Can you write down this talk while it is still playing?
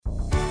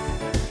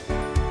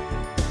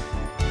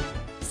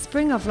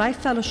Spring of Life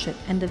Fellowship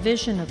and the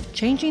vision of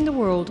changing the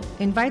world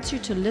invites you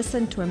to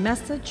listen to a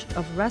message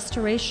of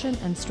restoration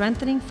and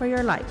strengthening for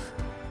your life.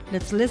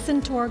 Let's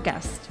listen to our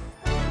guest.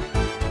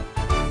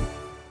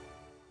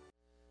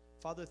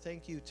 Father,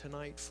 thank you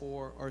tonight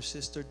for our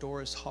sister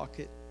Doris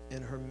Hockett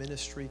and her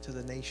ministry to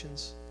the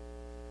nations.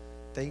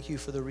 Thank you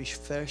for the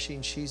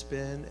refreshing she's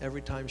been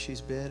every time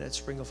she's been at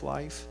Spring of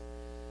Life.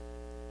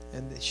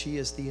 And that she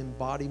is the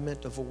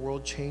embodiment of a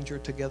world changer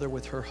together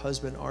with her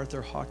husband,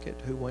 Arthur Hockett,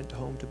 who went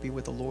home to be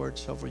with the Lord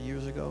several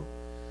years ago.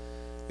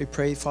 We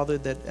pray, Father,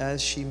 that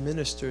as she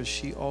ministers,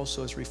 she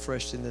also is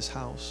refreshed in this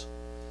house.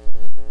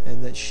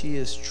 And that she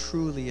is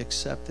truly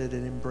accepted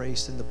and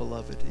embraced in the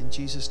beloved. In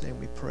Jesus' name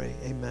we pray.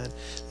 Amen.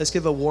 Let's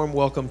give a warm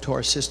welcome to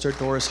our sister,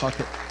 Doris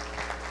Hockett.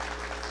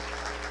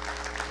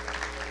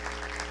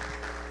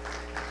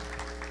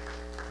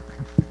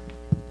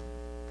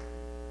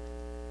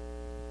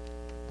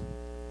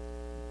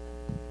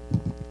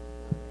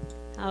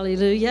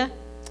 Hallelujah.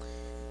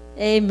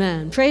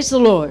 Amen. Praise the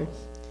Lord.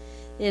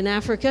 In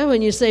Africa,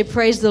 when you say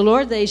praise the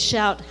Lord, they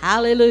shout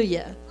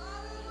hallelujah. Hallelujah.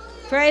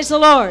 Praise the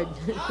Lord.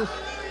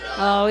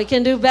 Oh, we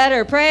can do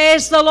better.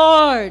 Praise the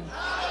Lord.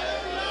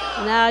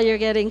 Hallelujah. Now you're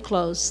getting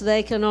close.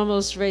 They can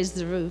almost raise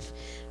the roof.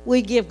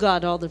 We give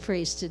God all the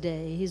praise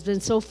today. He's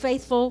been so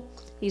faithful.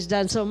 He's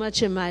done so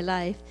much in my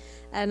life.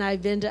 And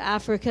I've been to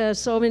Africa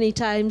so many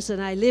times,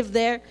 and I live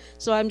there,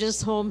 so I'm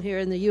just home here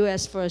in the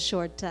U.S. for a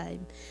short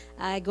time.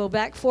 I go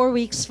back 4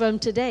 weeks from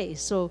today,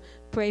 so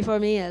pray for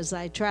me as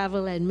I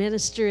travel and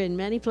minister in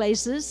many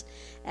places.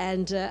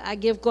 And I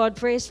give God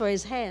praise for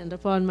his hand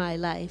upon my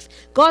life.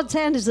 God's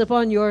hand is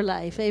upon your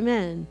life.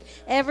 Amen.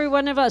 Every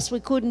one of us, we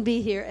couldn't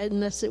be here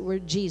unless it were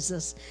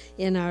Jesus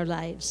in our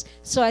lives.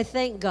 So I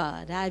thank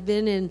God. I've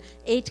been in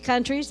 8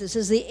 countries. This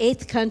is the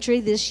 8th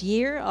country this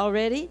year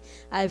already.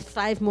 I have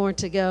 5 more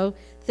to go.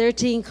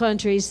 13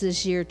 countries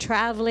this year,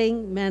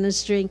 traveling,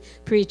 ministering,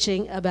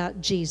 preaching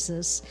about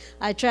Jesus.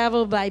 I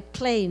travel by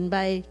plane,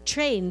 by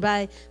train,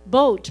 by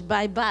boat,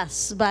 by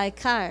bus, by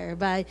car,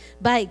 by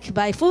bike,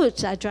 by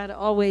foot. I try to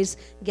always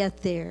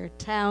get there.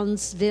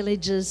 Towns,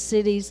 villages,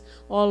 cities,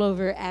 all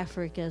over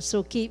Africa.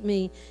 So keep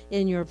me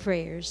in your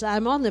prayers.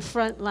 I'm on the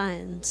front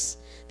lines.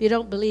 If you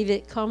don't believe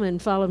it, come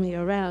and follow me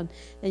around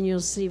and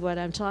you'll see what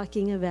I'm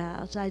talking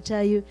about. I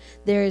tell you,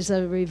 there is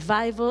a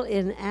revival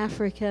in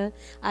Africa.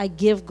 I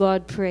give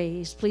God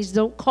praise. Please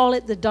don't call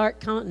it the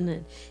dark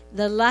continent.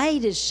 The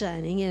light is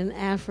shining in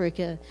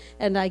Africa,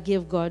 and I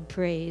give God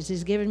praise.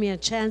 He's given me a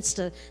chance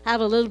to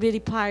have a little bitty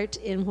part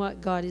in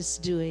what God is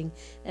doing,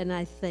 and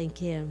I thank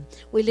him.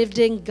 We lived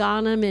in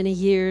Ghana many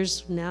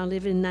years, now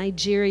live in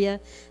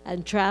Nigeria,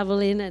 and travel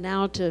in and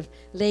out of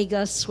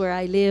Lagos, where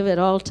I live at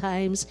all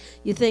times.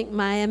 You think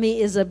Miami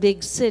is a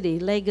big city.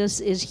 Lagos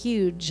is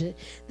huge.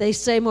 They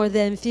say more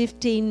than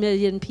 15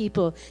 million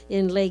people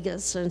in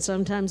Lagos, and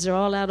sometimes they're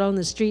all out on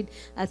the street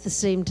at the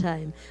same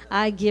time.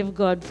 I give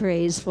God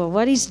praise for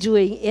what he's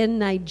doing in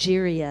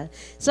Nigeria.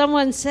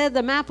 Someone said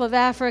the map of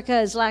Africa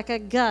is like a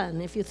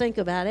gun, if you think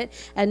about it,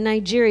 and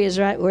Nigeria is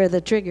right where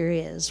the trigger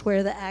is,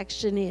 where the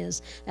action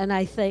is, and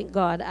I thank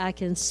God I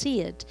can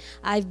see it.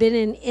 I've been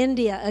in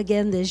India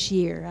again this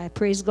year. I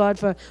praise God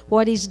for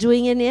what he's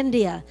doing in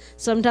India.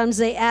 Sometimes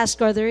they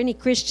ask, are there any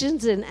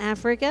Christians in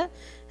Africa?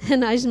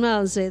 And I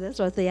smile and say, that's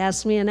what they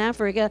asked me in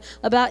Africa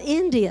about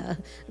India.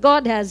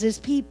 God has his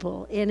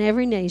people in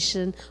every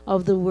nation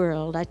of the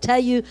world. I tell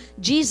you,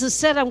 Jesus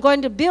said, I'm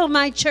going to build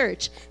my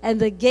church,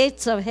 and the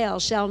gates of hell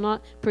shall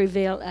not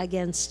prevail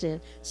against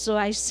it. So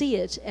I see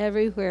it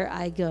everywhere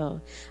I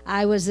go.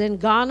 I was in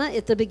Ghana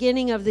at the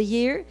beginning of the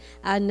year,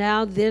 and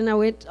then I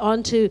went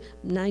on to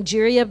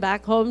Nigeria,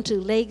 back home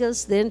to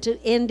Lagos, then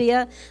to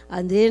India,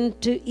 and then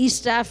to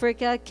East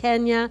Africa,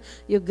 Kenya,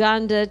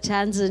 Uganda,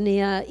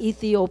 Tanzania,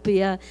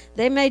 Ethiopia.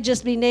 They may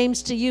just be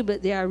names to you,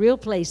 but they are real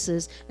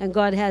places, and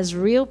God has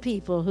real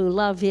people who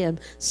love him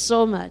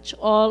so much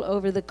all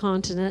over the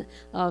continent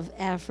of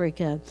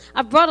Africa.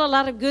 I've brought a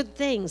lot of good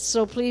things,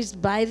 so please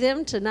buy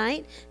them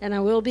tonight, and I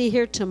will be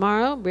here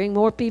tomorrow. Bring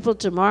more people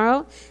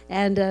tomorrow,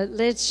 and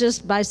let's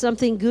just buy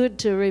something good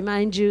to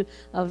remind you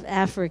of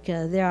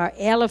Africa. There are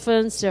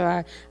elephants, there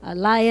are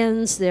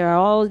lions, there are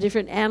all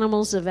different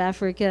animals of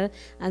Africa,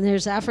 and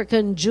there's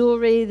African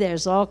jewelry,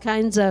 there's all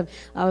kinds of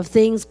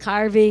things,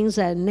 carvings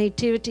and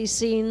nativity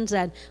scenes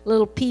and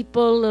little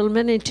people, little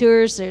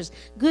miniatures. There's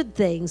good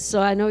things,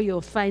 so I know you'll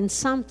find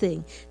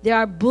something. There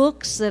are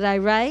books that I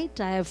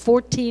write. I have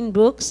 14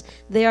 books.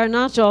 They are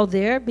not all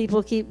there.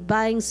 People keep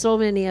buying so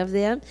many of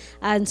them,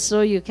 and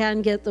so you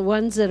can get the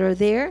ones that are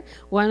there.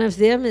 One of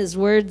them is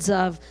Words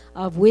of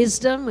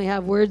Wisdom. We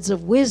have Words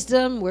of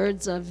Wisdom,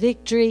 Words of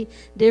Victory,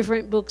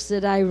 different books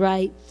that I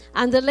write.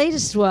 And the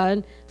latest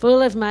one,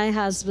 full of my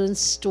husband's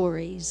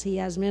stories. He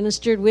has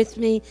ministered with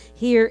me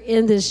here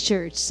in this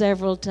church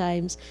several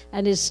times,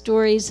 and his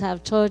stories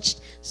have touched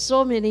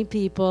so many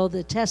people,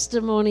 the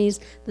testimonies,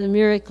 the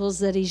miracles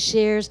that he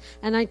shares,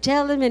 and I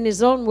tell them in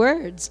his own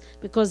words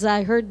because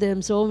I heard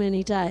them so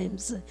many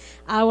times.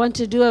 I want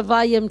to do a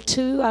volume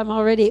 2. I'm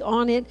already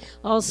on it.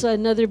 Also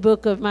another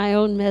book of my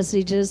own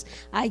messages.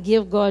 I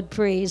give God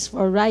praise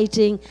for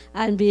writing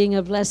and being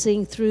a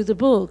blessing through the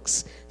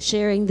books,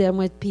 sharing them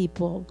with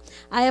people.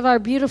 I have our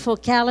beautiful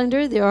calendar.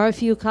 There are a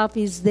few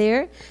copies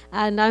there,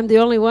 and I'm the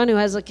only one who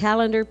has a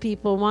calendar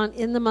people want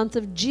in the month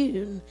of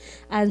June.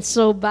 And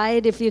so buy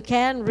it if you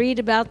can. Read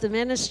about the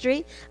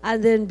ministry,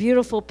 and then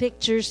beautiful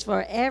pictures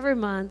for every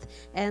month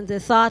and the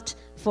thought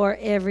for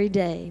every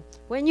day.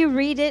 When you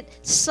read it,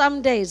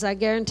 some days I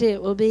guarantee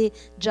it will be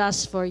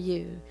just for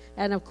you.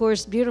 And of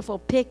course, beautiful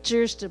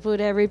pictures to put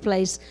every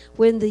place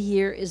when the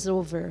year is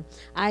over.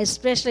 I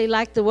especially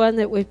like the one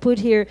that we put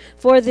here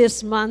for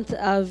this month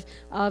of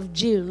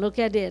June. Look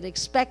at it.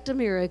 Expect a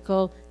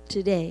miracle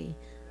today.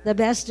 The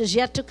best is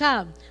yet to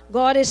come.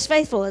 God is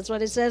faithful. That's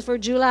what it says for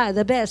July.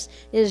 The best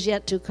is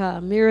yet to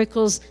come.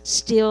 Miracles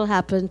still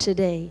happen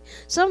today.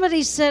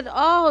 Somebody said,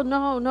 oh,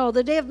 no,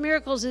 the day of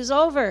miracles is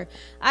over.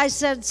 I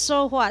said,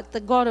 so what?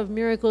 The God of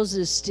miracles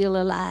is still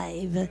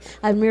alive,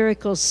 and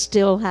miracles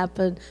still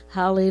happen.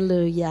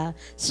 Hallelujah.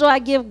 So I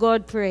give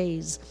God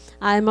praise.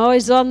 I'm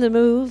always on the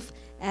move.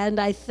 And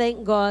I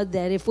thank God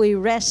that if we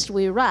rest,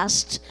 we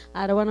rust.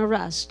 I don't want to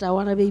rust. I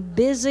want to be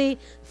busy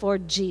for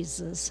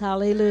Jesus.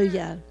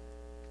 Hallelujah.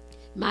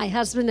 My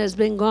husband has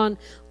been gone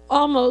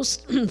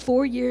almost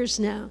 4 years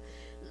now.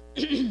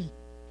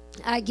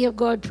 I give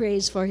God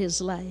praise for his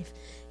life.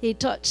 He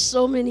touched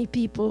so many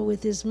people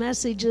with his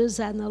messages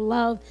and the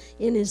love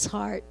in his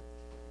heart.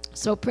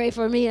 So pray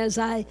for me as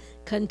I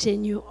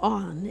continue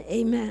on.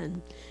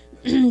 Amen.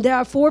 There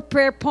are 4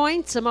 prayer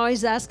points. I'm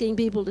always asking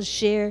people to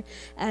share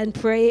and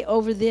pray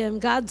over them.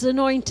 God's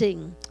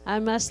anointing. I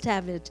must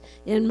have it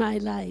in my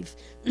life.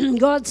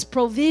 God's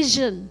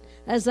provision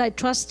as I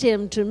trust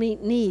him to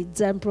meet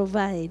needs and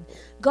provide.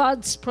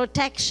 God's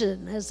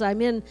protection as I'm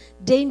in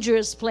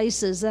dangerous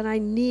places and I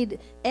need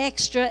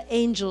extra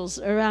angels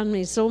around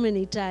me so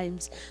many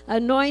times.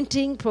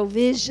 Anointing,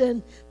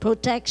 provision,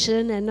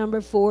 protection, and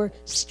number 4,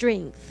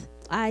 strength.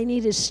 I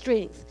need his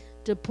strength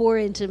to pour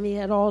into me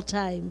at all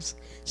times.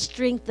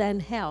 Strength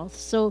and health.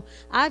 So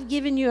I've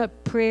given you a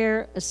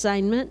prayer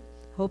assignment.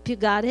 Hope you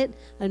got it.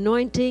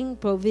 Anointing,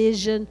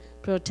 provision,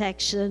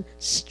 protection,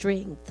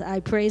 strength. I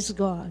praise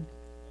God.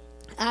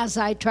 As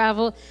I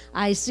travel,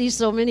 I see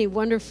so many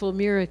wonderful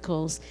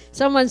miracles.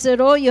 Someone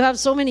said, oh, you have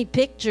so many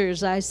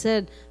pictures. I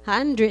said,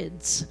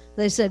 hundreds.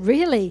 They said,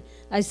 really?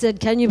 I said,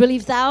 can you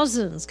believe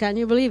thousands? Can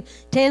you believe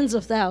tens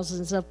of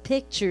thousands of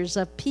pictures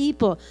of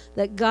people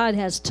that God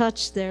has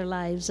touched their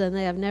lives and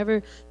they have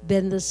never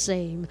been the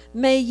same?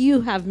 May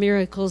you have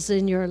miracles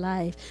in your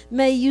life.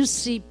 May you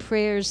see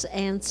prayers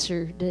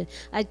answered.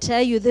 I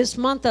tell you, this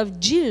month of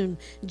June,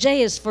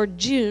 J is for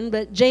June,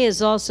 but J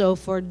is also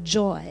for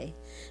joy.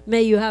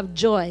 May you have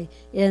joy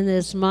in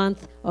this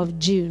month of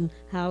June.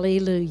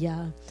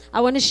 Hallelujah.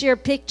 I want to share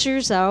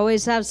pictures. I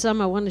always have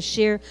some I want to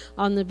share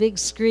on the big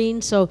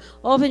screen. So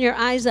open your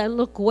eyes and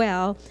look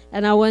well.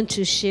 And I want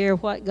to share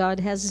what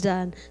God has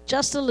done.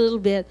 Just a little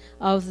bit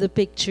of the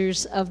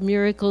pictures of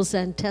miracles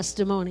and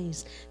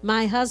testimonies.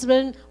 My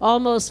husband,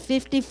 almost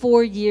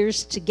 54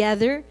 years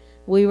together.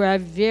 We were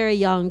very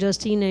young,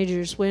 just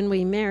teenagers when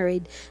we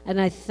married, and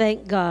I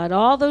thank God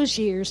all those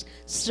years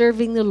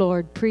serving the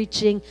Lord,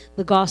 preaching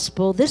the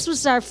gospel. This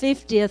was our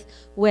 50th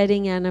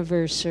wedding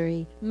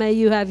anniversary. May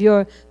you have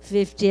your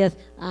 50th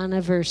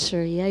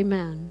anniversary.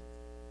 Amen.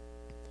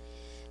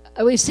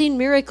 We've seen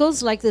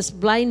miracles like this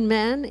blind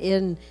man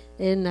in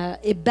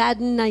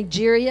Ibadan,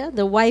 Nigeria.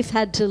 The wife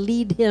had to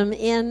lead him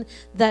in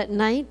that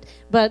night.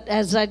 But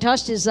as I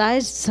touched his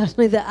eyes,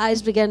 suddenly the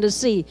eyes began to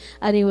see.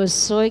 And he was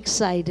so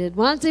excited.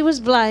 Once he was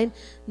blind,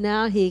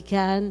 now he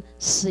can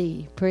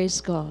see.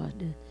 Praise God.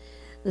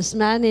 This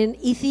man in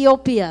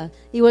Ethiopia,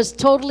 he was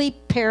totally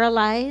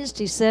paralyzed.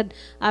 He said,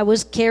 I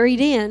was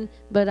carried in,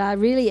 but I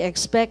really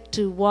expect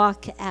to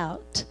walk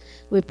out.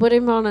 We put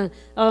him on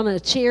a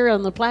chair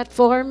on the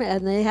platform,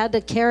 and they had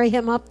to carry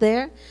him up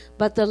there.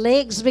 But the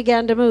legs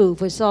began to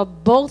move. We saw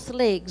both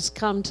legs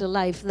come to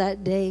life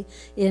that day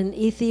in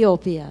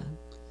Ethiopia.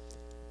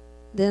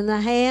 Then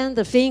the hand,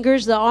 the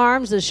fingers, the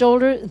arms, the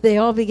shoulder, they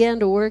all began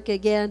to work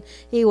again.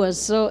 He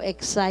was so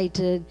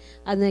excited.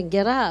 And then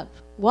get up,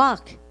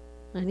 walk.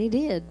 And he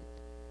did.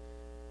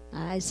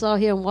 I saw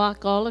him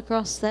walk all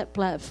across that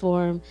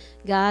platform.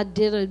 God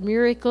did a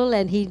miracle,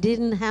 and he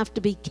didn't have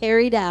to be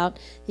carried out.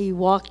 He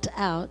walked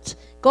out.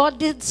 God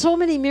did so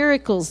many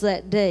miracles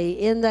that day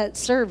in that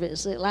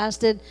service. It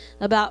lasted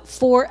about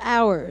 4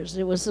 hours.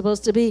 It was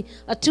supposed to be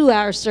a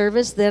 2-hour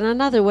service, then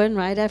another one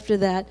right after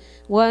that.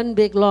 One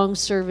big long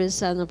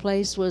service, and the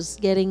place was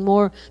getting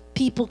more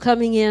people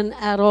coming in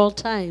at all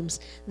times.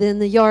 Then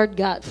the yard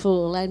got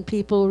full, and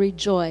people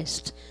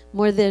rejoiced.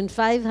 More than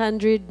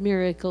 500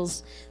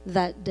 miracles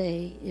that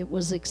day. It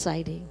was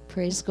exciting.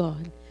 Praise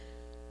God.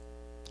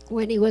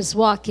 When he was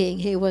walking,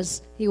 he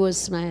was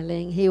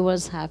smiling. He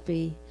was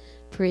happy.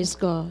 Praise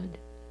God.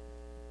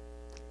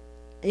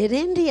 In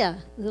India,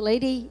 the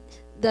lady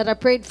that I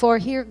prayed for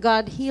here,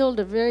 God healed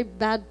a very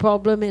bad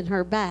problem in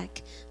her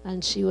back,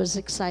 and she was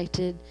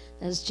excited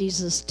as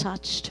Jesus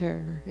touched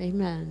her.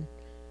 Amen.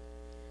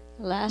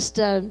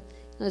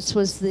 This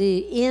was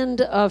the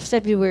end of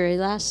February,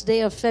 last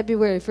day of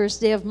February,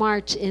 first day of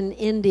March in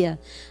India.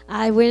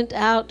 I went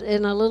out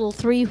in a little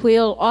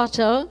 3-wheel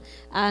auto,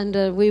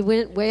 and we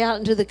went way out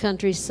into the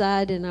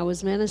countryside, and I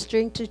was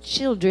ministering to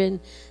children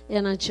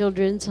in a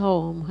children's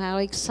home. How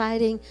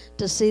exciting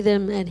to see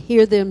them and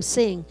hear them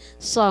sing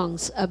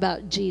songs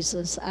about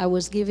Jesus. I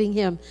was giving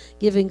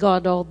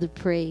God all the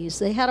praise.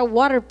 They had a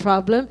water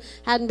problem,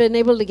 hadn't been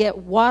able to get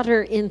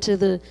water into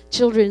the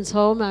children's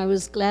home. I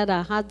was glad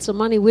I had some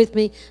money with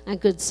me and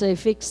could say,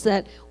 fix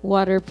that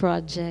water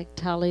project.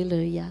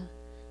 Hallelujah.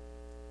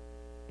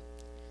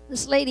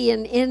 This lady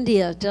in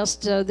India,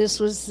 this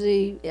was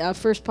the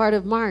first part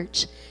of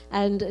March,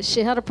 and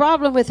she had a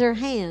problem with her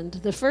hand.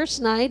 The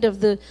first night of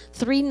the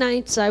 3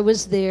 nights I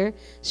was there,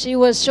 she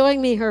was showing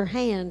me her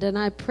hand, and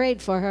I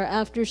prayed for her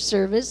after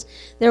service.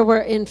 There were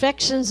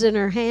infections in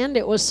her hand.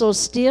 It was so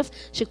stiff,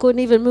 she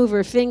couldn't even move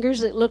her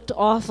fingers. It looked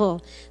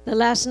awful. The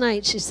last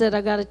night, she said,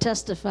 I got to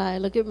testify.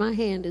 Look at my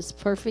hand. It's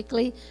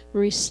perfectly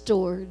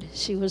restored.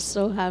 She was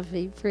so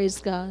happy. Praise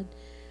God.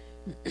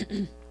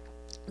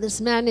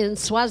 This man in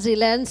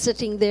Swaziland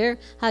sitting there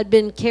had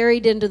been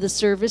carried into the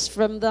service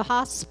from the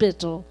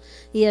hospital.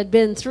 He had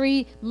been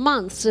 3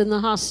 months in the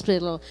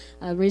hospital,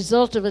 a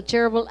result of a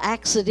terrible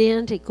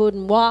accident. He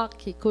couldn't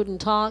walk, he couldn't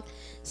talk.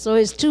 So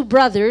his 2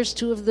 brothers,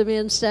 2 of the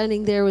men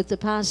standing there with the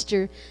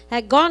pastor,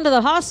 had gone to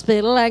the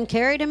hospital and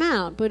carried him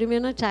out, put him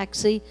in a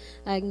taxi,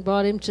 and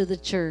brought him to the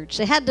church.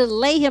 They had to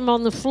lay him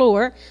on the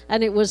floor,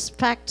 and it was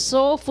packed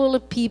so full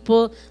of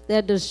people, they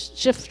had to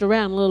shift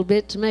around a little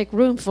bit to make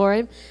room for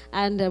him.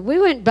 And we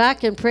went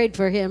back and prayed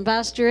for him,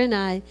 Pastor and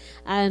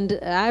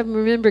I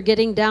remember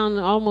getting down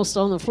almost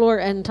on the floor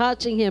and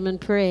touching him and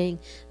praying,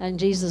 and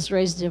Jesus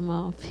raised him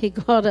up. He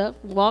got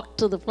up, walked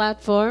to the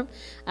platform,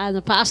 and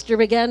the pastor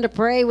began to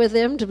pray with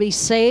him to be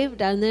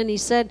saved, and then he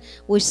said,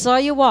 we saw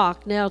you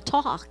walk, now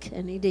talk.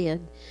 And he did.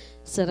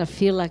 He said, I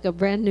feel like a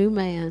brand new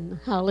man.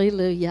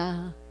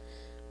 Hallelujah.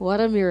 What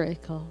a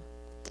miracle.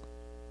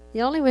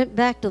 He only went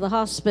back to the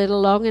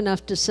hospital long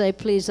enough to say,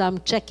 please,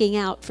 I'm checking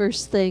out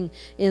first thing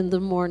in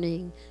the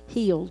morning.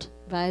 Healed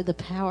by the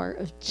power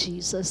of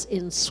Jesus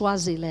in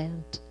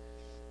Swaziland.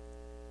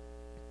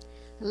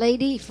 A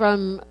lady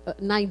from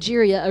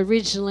Nigeria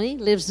originally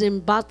lives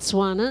in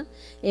Botswana.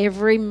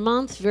 Every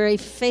month, very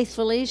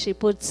faithfully, she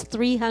puts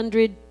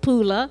 300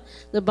 pula,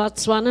 the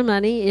Botswana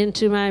money,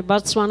 into my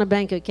Botswana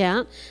bank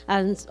account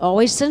and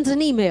always sends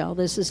an email.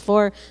 This is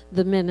for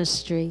the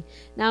ministry.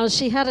 Now,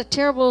 she had a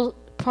terrible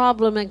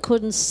problem and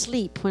couldn't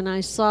sleep. When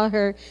I saw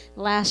her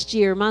last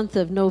year,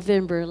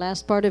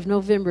 last part of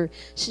November,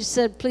 she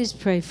said, please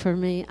pray for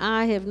me.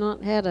 I have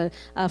not had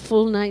a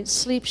full night's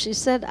sleep. She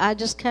said, I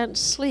just can't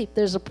sleep.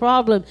 There's a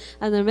problem,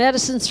 and the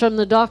medicines from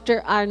the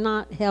doctor are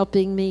not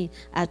helping me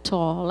at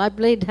all. I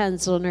laid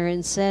hands on her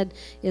and said,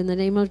 in the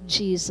name of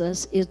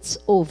Jesus, it's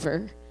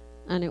over.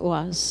 And it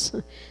was.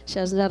 She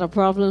hasn't had a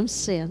problem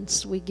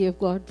since. We give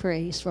God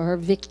praise for her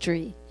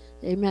victory.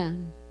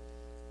 Amen.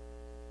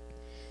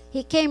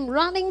 He came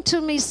running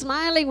to me,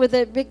 smiling with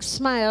a big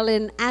smile,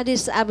 in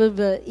Addis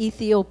Ababa,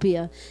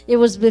 Ethiopia. It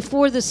was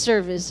before the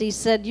service. He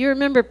said, you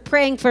remember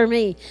praying for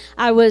me?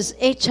 I was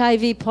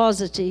HIV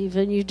positive,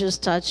 and you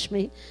just touched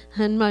me,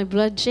 and my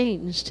blood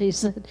changed. He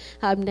said,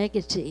 I'm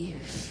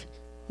negative.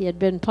 He had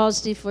been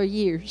positive for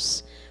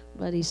years,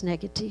 but he's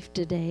negative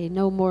today.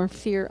 No more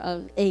fear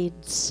of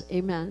AIDS.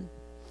 Amen.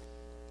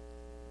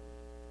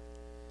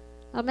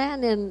 A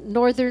man in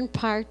northern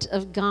part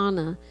of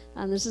Ghana,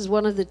 and this is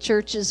one of the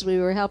churches we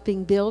were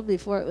helping build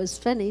before it was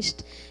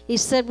finished. He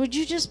said, would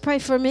you just pray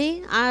for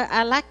me?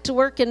 I like to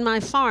work in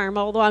my farm,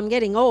 although I'm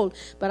getting old,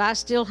 but I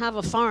still have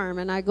a farm,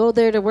 and I go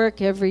there to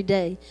work every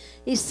day.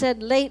 He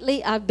said,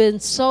 lately I've been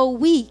so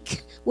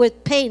weak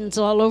with pains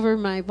all over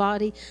my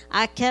body,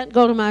 I can't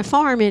go to my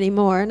farm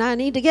anymore, and I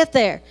need to get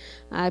there.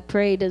 I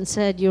prayed and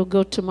said, you'll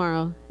go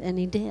tomorrow, and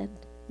he did.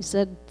 He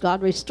said,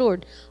 God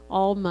restored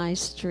all my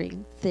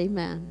strength.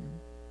 Amen.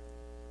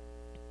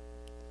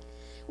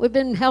 We've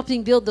been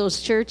helping build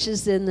those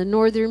churches in the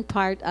northern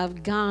part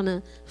of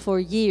Ghana for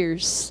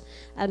years,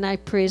 and I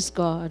praise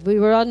God.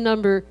 We were on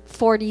number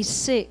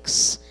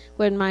 46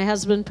 when my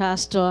husband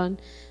passed on.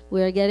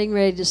 We are getting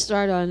ready to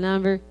start on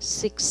number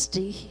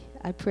 60.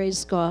 I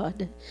praise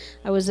God.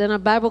 I was in a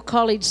Bible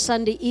college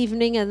Sunday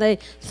evening, and they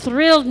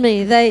thrilled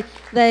me. They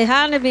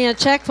handed me a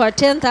check for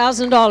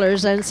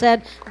 $10,000 and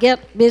said,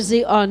 get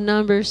busy on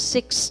number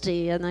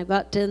 60. And I've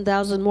got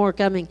 10,000 more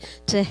coming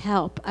to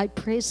help. I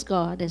praise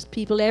God as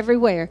people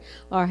everywhere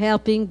are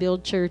helping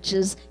build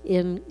churches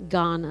in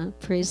Ghana.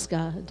 Praise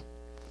God.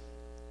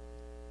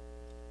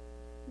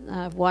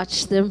 I've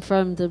watched them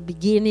from the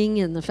beginning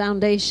and the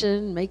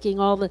foundation, making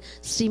all the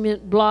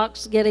cement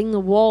blocks, getting the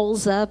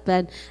walls up,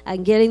 and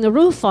getting the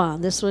roof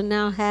on. This one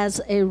now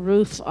has a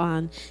roof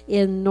on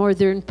in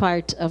northern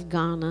part of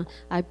Ghana.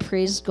 I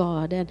praise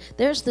God. And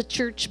there's the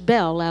church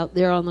bell out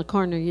there on the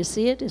corner. You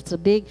see it? It's a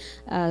big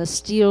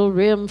steel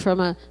rim from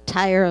a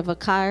tire of a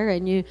car,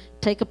 and you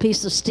take a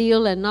piece of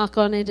steel and knock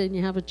on it, and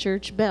you have a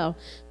church bell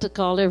to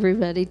call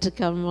everybody to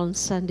come on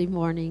Sunday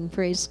morning.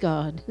 Praise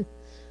God.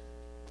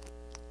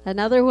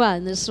 Another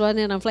one, this one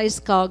in a place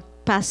called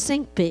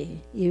Pasinkpe.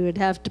 You would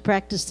have to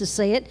practice to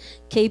say it.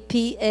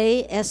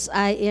 K-P-A-S-I-N-K-P-E.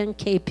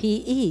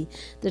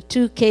 The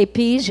two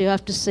K-Ps, you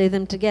have to say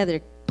them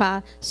together.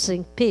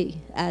 Pasinkpe.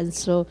 And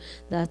so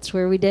that's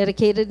where we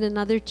dedicated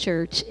another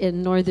church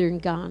in northern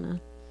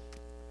Ghana.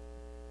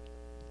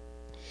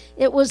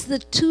 It was the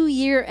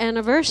 2-year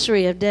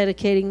anniversary of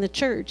dedicating the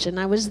church, and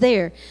I was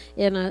there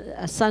in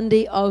a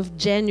Sunday of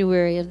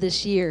January of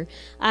this year.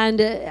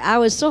 And I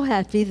was so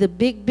happy. The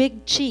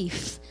big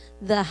chief,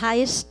 the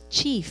highest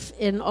chief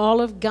in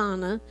all of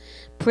Ghana,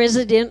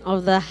 president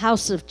of the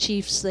House of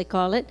Chiefs, they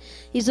call it.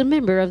 He's a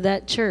member of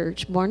that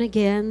church, born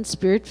again,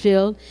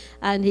 spirit-filled,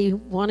 and he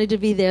wanted to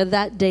be there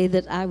that day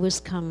that I was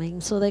coming.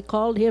 So they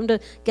called him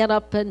to get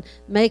up and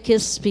make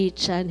his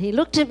speech, and he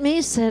looked at me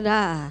and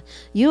said,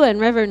 you and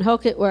Reverend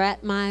Hockett were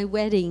at my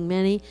wedding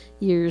many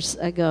years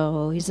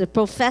ago. He's a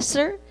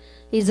professor.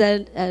 He's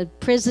a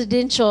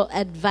presidential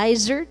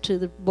advisor to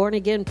the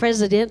born-again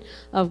president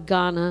of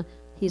Ghana.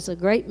 He's a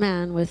great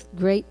man with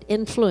great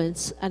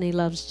influence, and he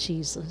loves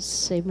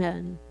Jesus.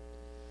 Amen.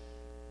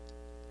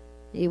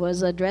 He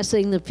was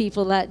addressing the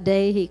people that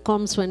day. He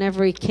comes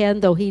whenever he can,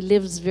 though he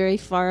lives very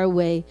far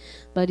away.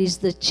 But he's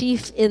the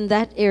chief in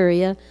that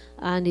area,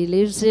 and he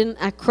lives in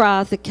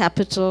Accra, the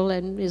capital,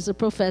 and is a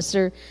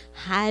professor,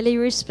 highly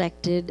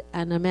respected,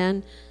 and a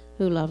man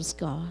who loves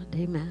God.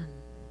 Amen.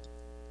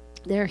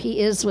 There he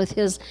is with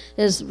his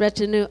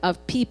retinue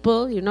of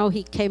people. You know,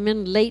 he came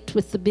in late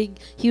with the big,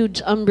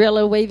 huge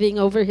umbrella waving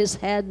over his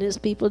head and his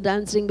people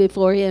dancing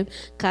before him.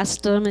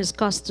 His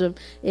custom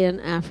in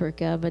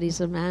Africa. But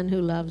he's a man who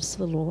loves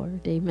the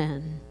Lord.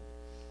 Amen.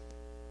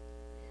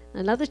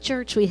 Another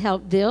church we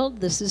helped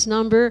build. This is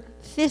number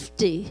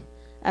 50.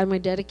 And we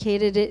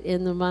dedicated it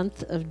in the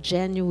month of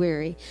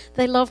January.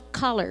 They love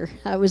color.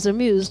 I was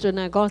amused when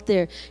I got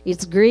there.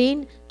 It's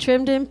green,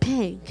 trimmed in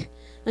pink.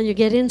 And you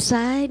get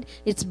inside,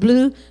 it's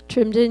blue,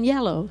 trimmed in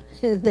yellow.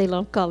 They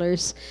love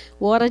colors.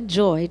 What a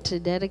joy to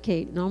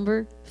dedicate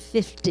number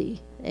 50.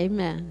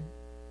 Amen.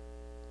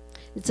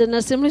 It's an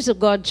Assemblies of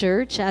God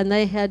church, and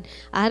they had,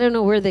 I don't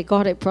know where they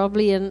got it,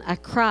 probably in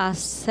Accra,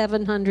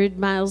 700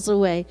 miles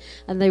away.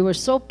 And they were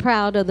so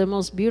proud of the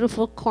most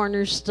beautiful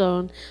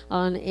cornerstone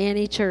on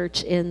any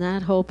church in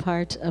that whole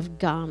part of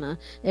Ghana.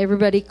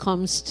 Everybody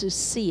comes to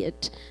see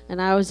it,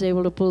 and I was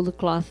able to pull the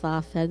cloth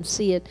off and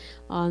see it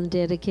on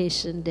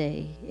dedication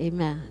day.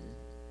 Amen.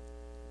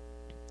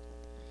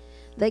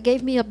 They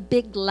gave me a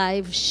big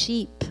live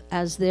sheep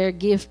as their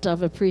gift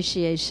of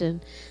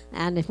appreciation.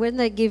 And when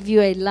they give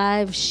you a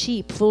live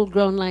sheep, full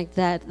grown like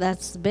that,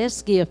 that's the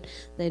best gift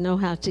they know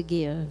how to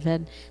give.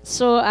 And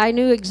so I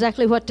knew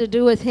exactly what to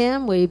do with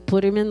him. We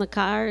put him in the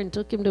car and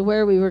took him to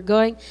where we were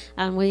going,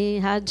 and we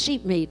had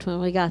sheep meat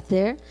when we got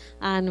there,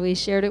 and we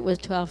shared it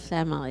with 12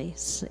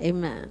 families.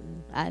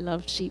 Amen. I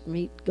love sheep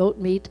meat, goat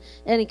meat,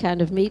 any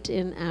kind of meat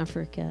in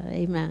Africa.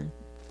 Amen.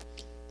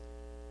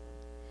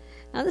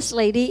 Now this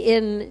lady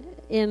in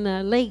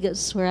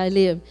Lagos, where I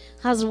live,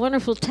 has a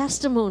wonderful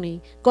testimony.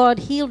 God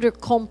healed her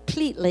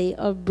completely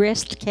of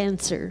breast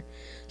cancer.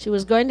 She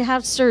was going to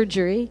have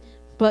surgery,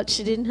 but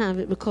she didn't have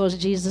it because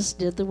Jesus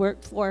did the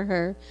work for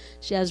her.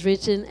 She has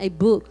written a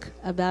book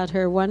about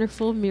her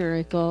wonderful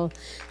miracle.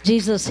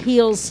 Jesus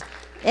heals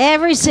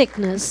every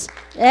sickness,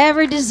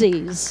 every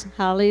disease.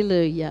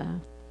 Hallelujah.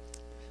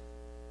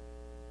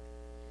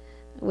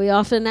 We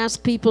often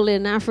ask people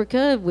in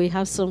Africa, we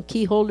have some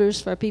key holders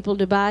for people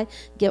to buy,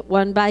 get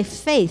one by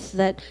faith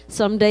that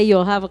someday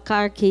you'll have a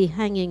car key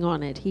hanging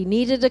on it. He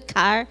needed a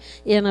car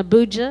in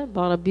Abuja,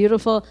 bought a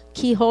beautiful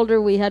key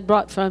holder we had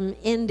brought from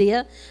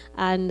India,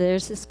 and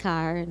there's his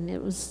car, and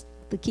it was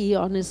the key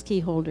on his key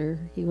holder.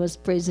 He was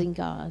praising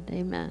God.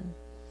 Amen.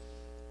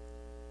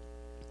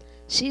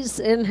 She's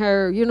in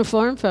her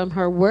uniform from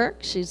her work.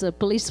 She's a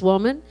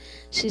policewoman.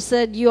 She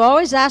said, you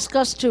always ask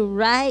us to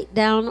write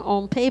down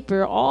on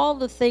paper all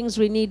the things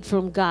we need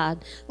from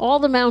God, all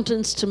the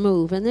mountains to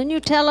move. And then you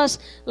tell us,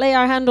 lay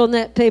our hand on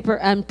that paper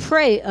and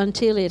pray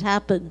until it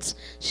happens.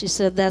 She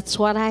said, that's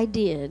what I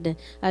did.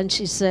 And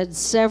she said,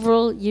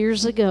 several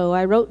years ago,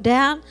 I wrote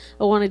down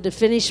I wanted to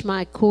finish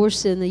my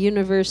course in the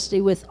university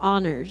with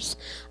honors.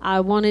 I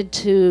wanted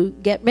to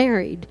get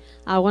married.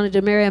 I wanted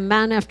to marry a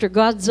man after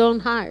God's own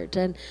heart,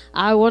 and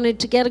I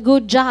wanted to get a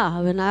good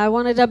job, and I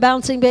wanted a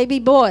bouncing baby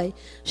boy.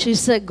 She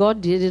said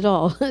God did it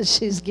all.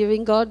 She's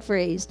giving God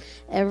praise.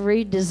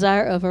 Every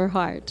desire of her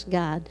heart,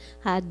 God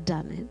had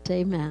done it.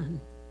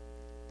 Amen.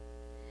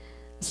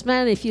 This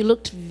man, if you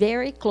looked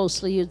very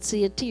closely, you'd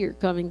see a tear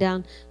coming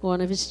down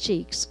one of his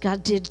cheeks.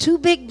 God did 2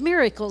 big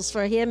miracles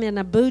for him in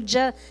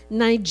Abuja,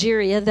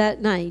 Nigeria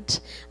that night.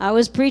 I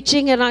was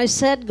preaching and I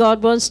said,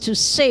 God wants to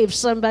save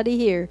somebody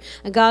here.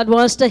 And God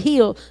wants to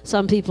heal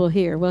some people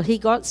here. Well, he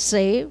got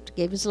saved,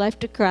 gave his life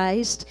to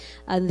Christ,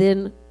 and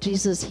then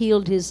Jesus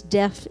healed his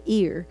deaf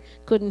ear.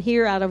 Couldn't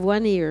hear out of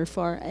one ear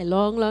for a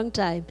long, long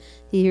time.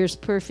 He hears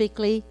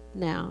perfectly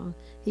now.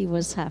 He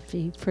was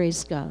happy.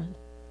 Praise God.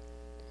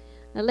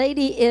 A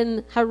lady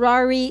in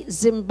Harare,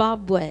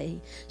 Zimbabwe.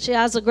 She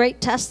has a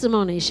great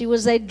testimony. She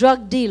was a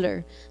drug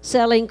dealer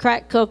selling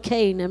crack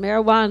cocaine and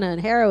marijuana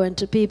and heroin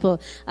to people.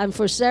 And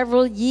for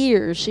several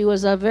years, she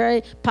was a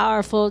very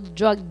powerful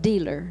drug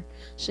dealer.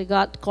 She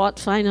got caught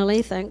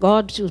finally. Thank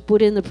God she was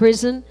put in the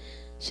prison.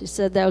 She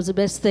said that was the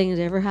best thing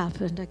that ever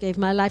happened. I gave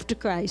my life to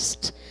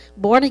Christ.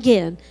 Born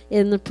again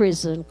in the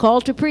prison.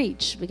 Called to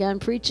preach. Began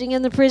preaching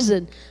in the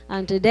prison.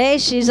 And today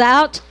she's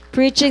out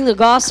preaching the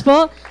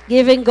gospel,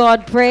 giving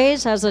God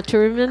praise, has a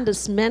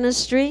tremendous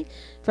ministry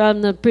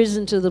from the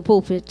prison to the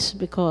pulpit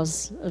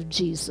because of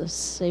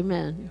Jesus.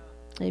 Amen.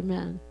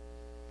 Amen.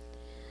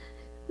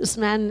 This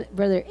man,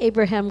 Brother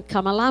Abraham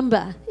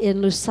Kamalamba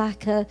in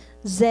Lusaka,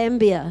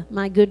 Zambia,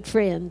 my good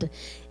friend.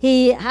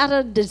 He had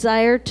a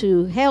desire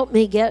to help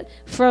me get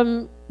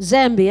from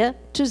Zambia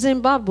to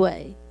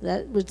Zimbabwe.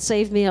 That would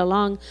save me a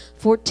long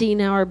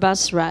 14-hour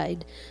bus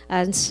ride.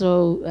 And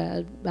so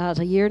about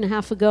a year and a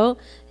half ago,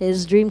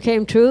 his dream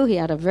came true. He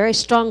had a very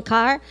strong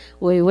car.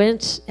 We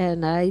went,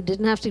 and I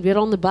didn't have to get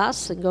on the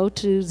bus and go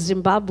to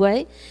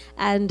Zimbabwe.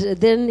 And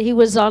then he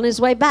was on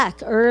his way back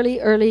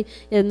early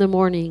in the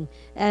morning.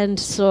 And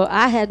so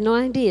I had no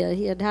idea.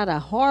 He had had a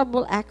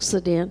horrible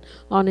accident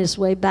on his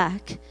way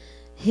back.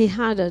 He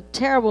had a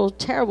terrible,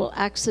 terrible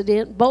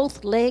accident,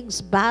 both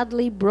legs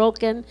badly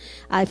broken.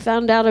 I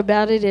found out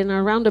about it in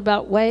a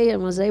roundabout way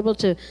and was able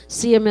to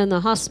see him in the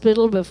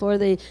hospital before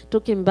they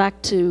took him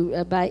back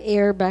to by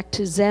air back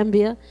to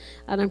Zambia.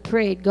 And I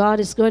prayed,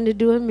 God is going to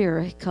do a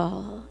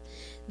miracle.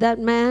 That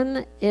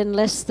man, in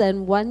less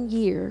than 1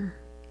 year,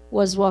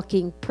 was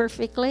walking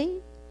perfectly.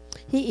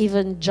 He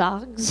even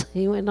jogs.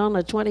 He went on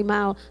a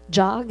 20-mile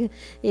jog.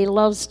 He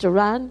loves to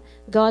run.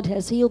 God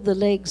has healed the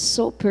legs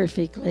so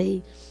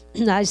perfectly.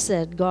 I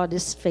said, God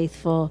is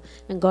faithful,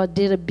 and God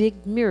did a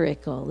big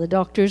miracle. The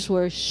doctors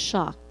were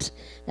shocked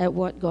at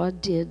what God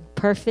did.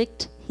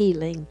 Perfect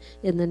healing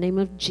in the name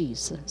of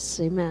Jesus.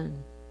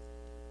 Amen.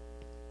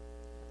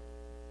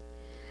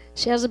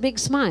 She has a big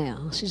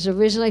smile. She's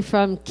originally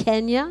from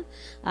Kenya,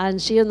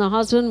 and she and the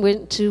husband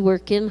went to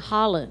work in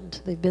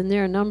Holland. They've been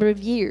there a number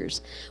of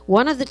years.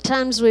 One of the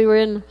times we were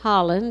in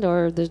Holland,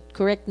 or the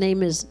correct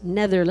name is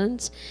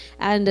Netherlands,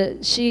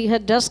 and she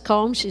had just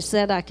come. She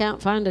said, I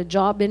can't find a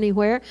job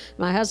anywhere.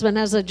 My husband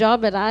has a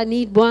job, but I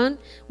need one.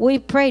 We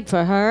prayed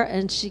for her,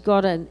 and she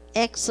got an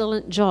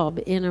excellent job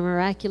in a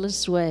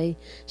miraculous way.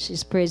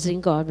 She's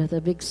praising God with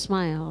a big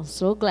smile.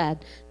 So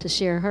glad to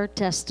share her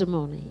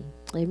testimony.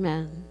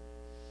 Amen.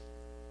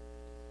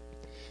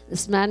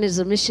 This man is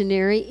a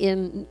missionary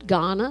in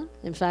Ghana.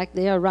 In fact,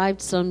 they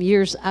arrived some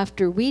years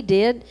after we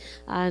did,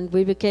 and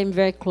we became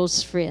very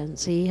close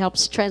friends. He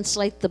helps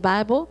translate the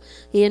Bible.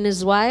 He and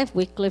his wife,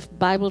 Wycliffe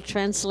Bible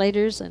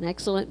Translators, an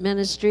excellent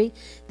ministry.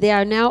 They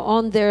are now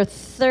on their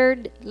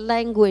 3rd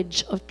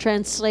language of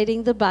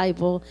translating the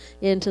Bible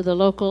into the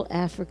local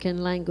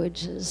African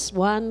languages.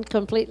 One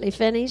completely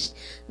finished,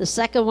 the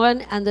second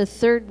one, and the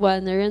third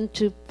one, they're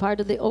into part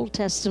of the Old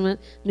Testament.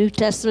 New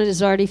Testament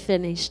is already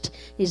finished.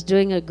 He's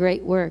doing a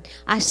great work.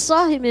 I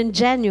saw him in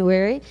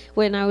January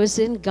when I was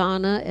in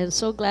Ghana, and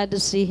so glad to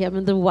see him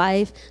and the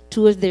wife.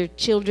 2 of their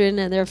children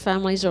and their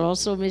families are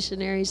also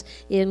missionaries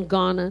in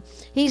Ghana.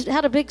 He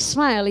had a big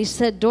smile. He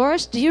said,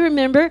 Doris, do you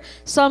remember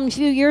some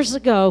few years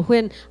ago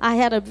when I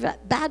had a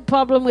bad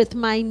problem with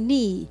my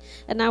knee,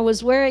 and I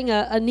was wearing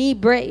a knee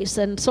brace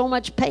and so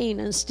much pain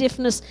and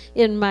stiffness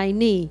in my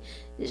knee?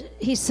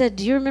 He said,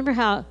 do you remember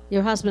how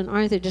your husband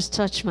Arthur just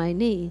touched my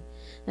knee?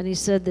 And he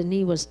said the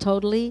knee was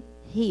totally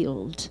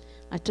healed.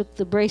 I took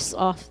the brace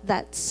off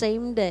that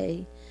same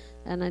day,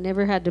 and I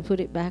never had to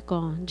put it back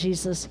on.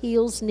 Jesus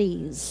heals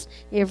knees,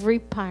 every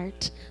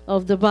part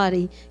of the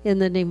body, in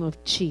the name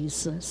of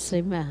Jesus.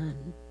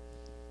 Amen.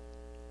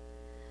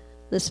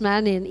 This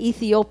man in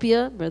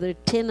Ethiopia, Brother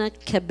Tina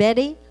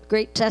Kabedi,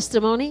 great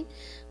testimony.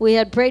 We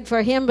had prayed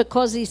for him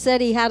because he said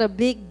he had a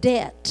big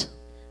debt.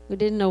 We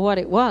didn't know what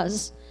it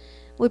was.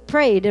 We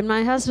prayed, and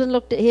my husband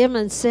looked at him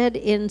and said,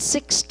 in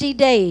 60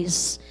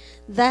 days,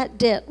 that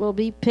debt will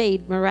be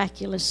paid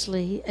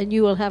miraculously, and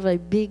you will have a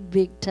big,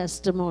 big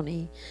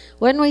testimony.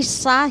 When we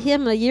saw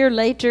him a year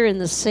later in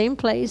the same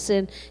place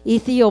in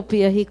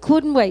Ethiopia, he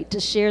couldn't wait to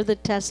share the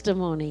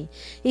testimony.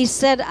 He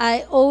said,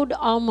 I owed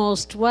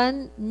almost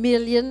 $1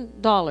 million,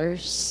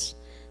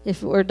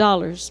 if it were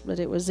dollars, but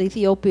it was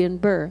Ethiopian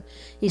birr.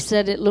 He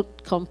said it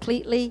looked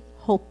completely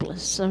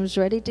hopeless. I was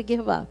ready to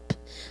give up.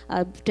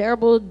 A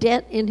terrible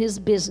debt in his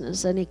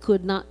business, and he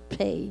could not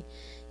pay.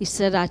 He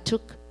said, I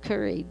took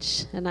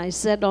courage. And I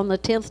said on the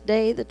 10th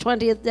day, the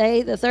 20th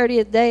day, the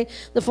 30th day,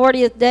 the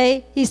 40th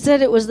day, he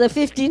said it was the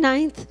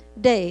 59th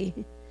day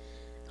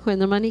when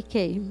the money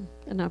came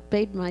and I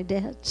paid my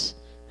debts.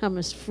 I'm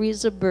as free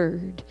as a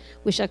bird.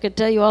 Wish I could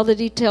tell you all the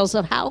details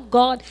of how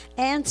God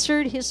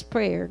answered his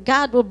prayer.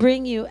 God will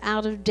bring you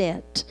out of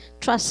debt.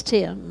 Trust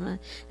him,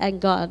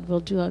 and God will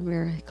do a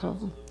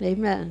miracle.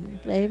 Amen.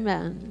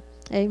 Amen.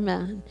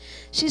 Amen.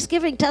 She's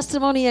giving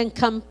testimony in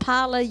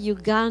Kampala,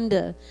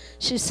 Uganda.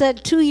 She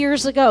said 2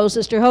 years ago,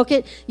 Sister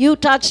Hockett, you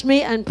touched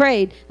me and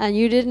prayed, and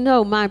you didn't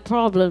know my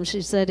problem.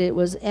 She said it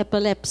was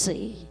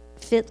epilepsy,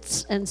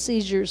 fits and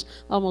seizures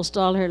almost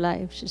all her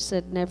life. She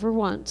said never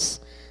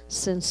once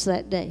since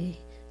that day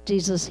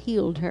Jesus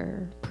healed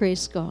her.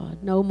 Praise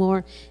God. No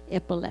more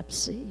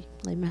epilepsy.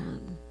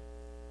 Amen.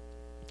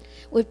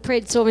 We've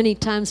prayed so many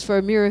times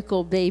for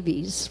miracle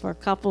babies, for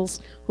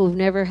couples who've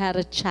never had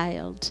a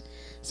child.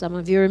 Some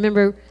of you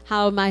remember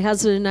how my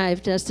husband and I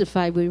have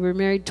testified. We were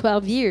married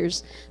 12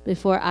 years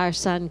before our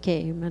son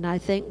came. And I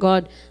thank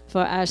God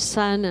for our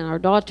son and our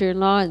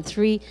daughter-in-law and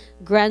 3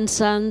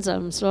 grandsons.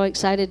 I'm so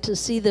excited to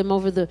see them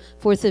over the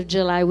 4th of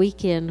July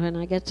weekend when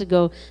I get to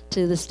go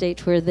to the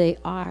state where they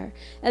are.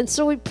 And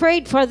so we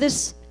prayed for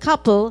this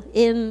couple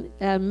in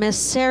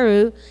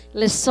Maseru,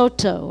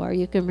 Lesotho, or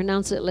you can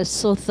pronounce it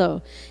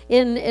Lesotho.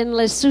 In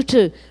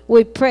Lesotho,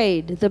 we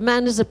prayed. The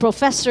man is a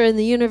professor in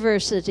the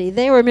university.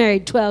 They were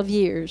married 12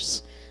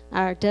 years.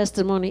 Our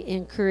testimony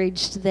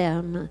encouraged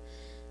them,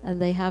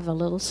 and they have a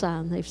little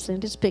son. They've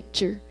sent his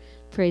picture,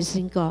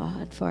 praising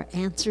God for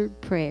answered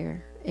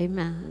prayer.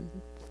 Amen.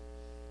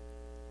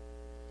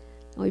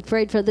 We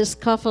prayed for this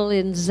couple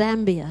in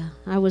Zambia.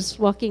 I was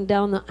walking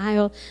down the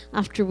aisle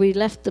after we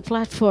left the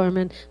platform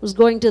and was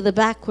going to the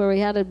back where we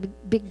had a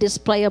big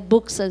display of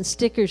books and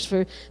stickers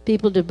for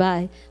people to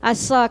buy. I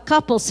saw a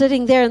couple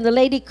sitting there and the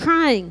lady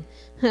crying.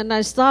 And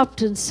I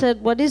stopped and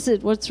said, "What is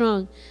it? What's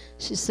wrong?"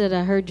 She said,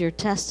 "I heard your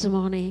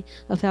testimony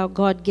of how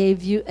God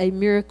gave you a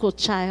miracle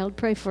child.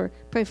 Pray for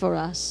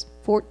us."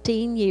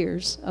 14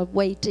 years of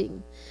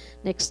waiting.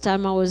 Next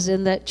time I was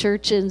in that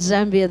church in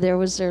Zambia, there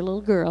was their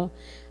little girl.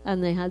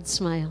 And they had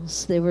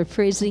smiles. They were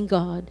praising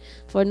God.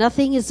 For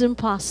nothing is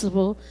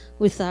impossible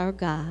with our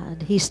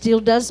God. He still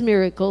does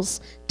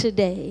miracles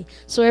today.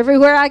 So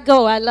everywhere I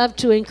go, I love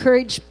to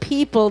encourage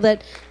people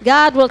that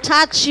God will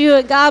touch you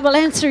and God will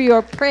answer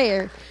your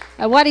prayer.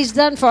 And what he's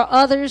done for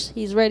others,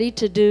 he's ready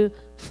to do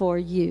for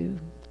you.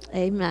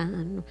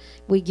 Amen.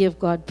 We give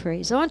God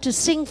praise. I want to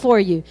sing for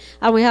you.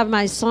 And we have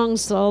my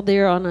songs all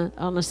there on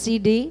a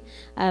CD.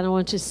 And I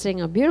want to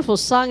sing a beautiful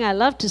song I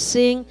love to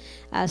sing.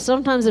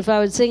 Sometimes if I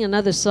would sing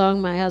another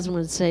song, my husband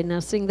would say, "Now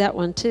sing that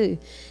one too."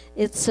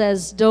 It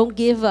says, "Don't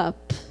give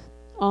up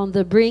on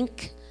the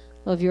brink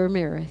of your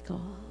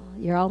miracle."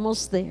 You're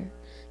almost there.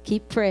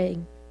 Keep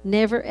praying.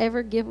 Never,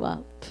 ever give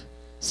up.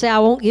 Say, "I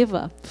won't give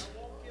up."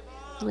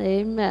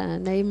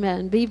 Amen.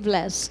 Amen. Be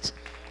blessed.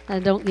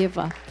 And don't give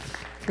up.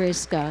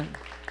 Praise God.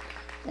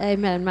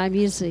 Amen. My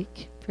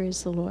music.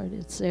 Praise the Lord.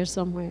 It's there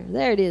somewhere.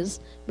 There it is.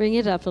 Bring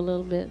it up a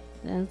little bit.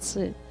 That's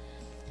it.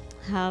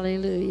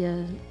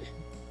 Hallelujah.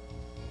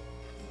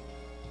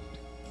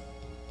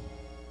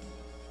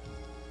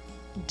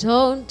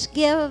 Don't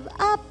give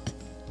up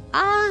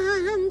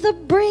on the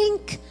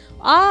brink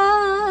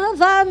of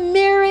a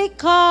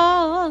miracle.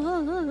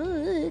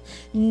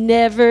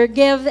 Never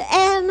give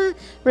in.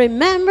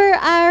 Remember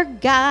our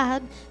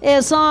God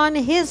is on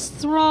his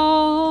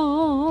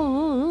throne.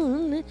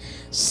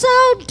 So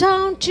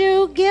don't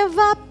you give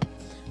up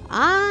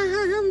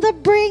on the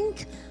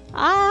brink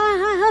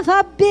of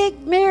a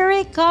big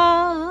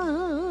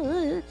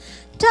miracle.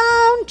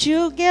 Don't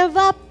you give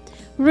up.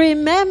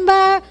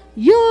 Remember,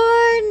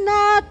 you're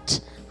not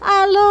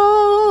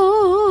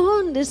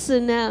alone.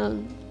 Listen now.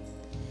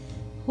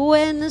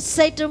 When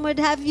Satan would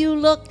have you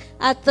look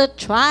at the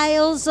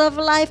trials of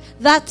life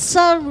that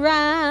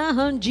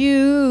surround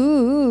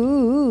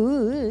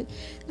you,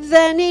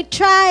 then he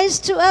tries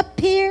to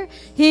appear.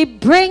 He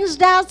brings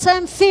doubts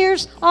and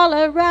fears all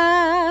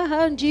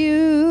around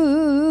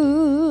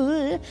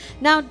you.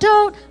 Now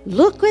don't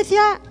look with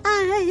your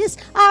eyes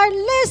or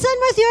listen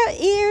with your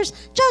ears.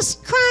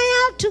 Just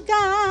cry out to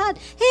God.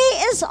 He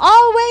is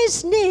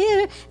always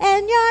near.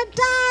 In your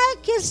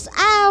darkest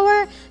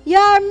hour,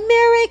 your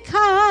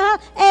miracle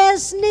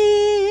is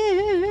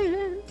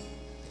near.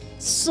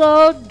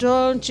 So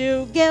don't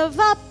you give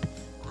up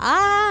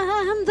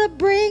on the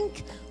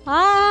brink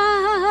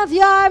of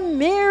your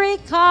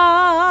miracle.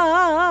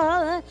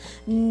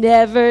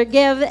 Never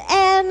give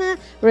in.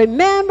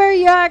 Remember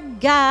your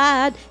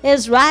God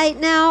is right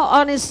now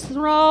on his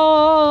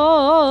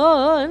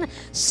throne.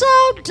 So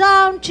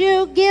don't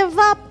you give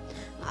up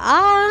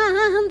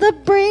on the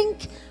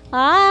brink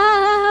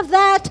of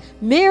that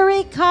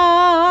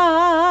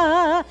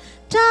miracle.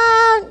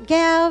 Don't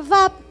give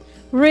up.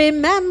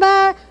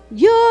 Remember,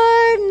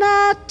 you're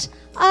not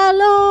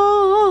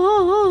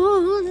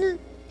alone.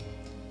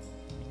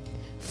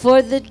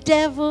 For the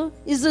devil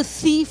is a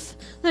thief,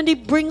 and he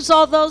brings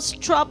all those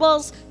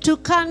troubles to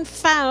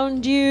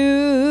confound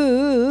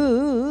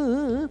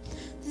you.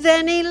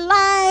 Then he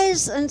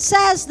lies and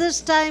says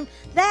this time,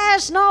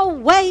 there's no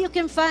way you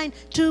can find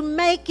to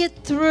make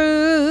it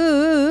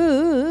through.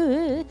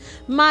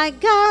 My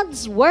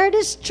God's word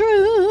is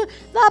true.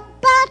 The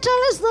battle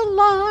is the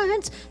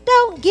Lord's.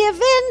 Don't give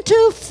in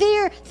to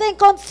fear.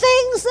 Think on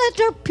things that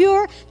are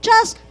pure.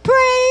 Just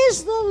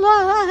praise the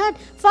Lord,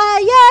 for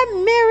your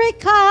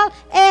miracle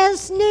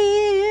is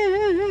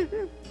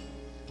near.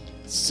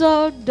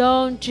 So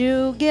don't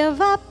you give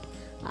up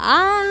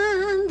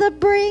on the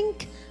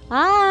brink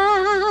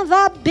of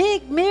a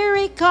big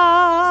miracle.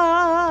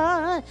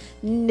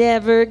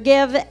 Never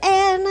give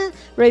in.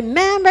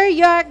 Remember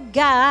your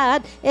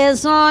God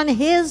is on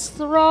his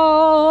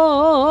throne.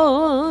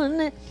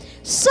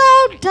 So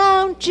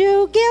don't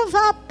you give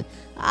up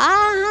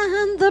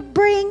on the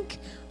brink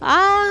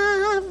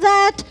of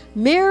that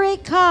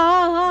miracle.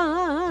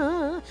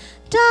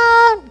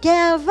 Don't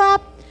give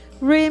up.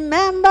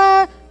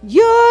 Remember,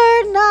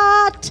 you're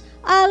not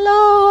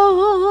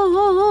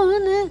alone.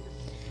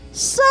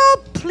 So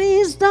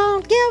please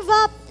don't give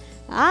up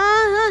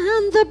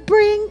on the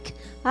brink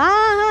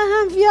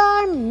of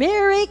your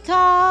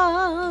miracle.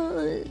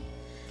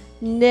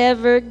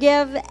 Never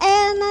give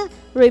in.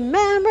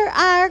 Remember,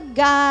 our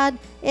God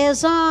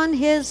is on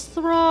his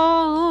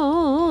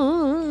throne.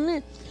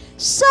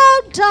 So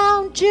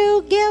don't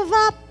you give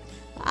up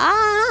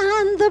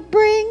on the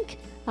brink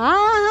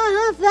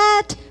of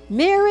that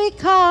miracle.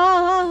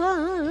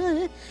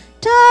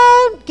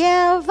 Don't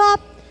give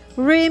up.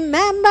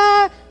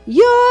 Remember,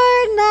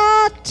 you're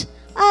not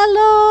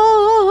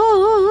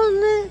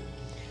alone.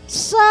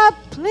 So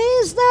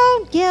please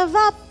don't give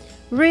up.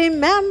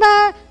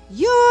 Remember,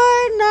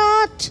 you're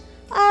not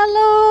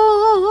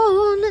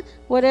alone.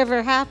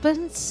 Whatever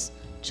happens,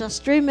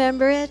 just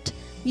remember it.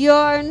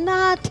 You're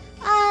not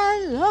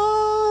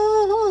alone.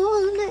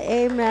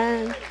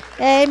 Amen.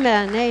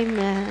 Amen.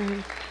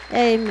 Amen.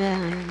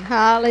 Amen.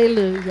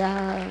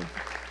 Hallelujah.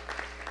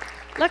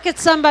 Look at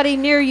somebody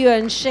near you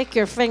and shake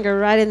your finger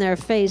right in their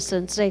face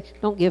and say,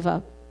 don't give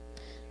up.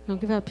 Don't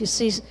give up. You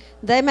see,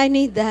 they may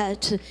need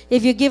that.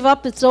 If you give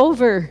up, it's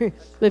over.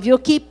 But if you'll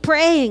keep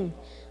praying,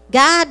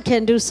 God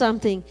can do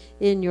something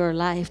in your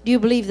life. Do you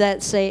believe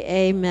that? Say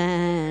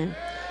amen.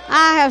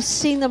 I have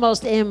seen the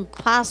most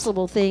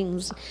impossible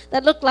things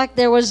that looked like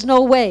there was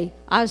no way.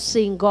 I've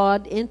seen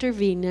God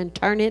intervene and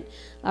turn it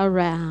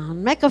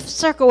around. Make a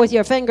circle with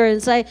your finger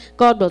and say,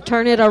 God will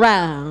turn it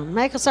around.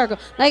 Make a circle.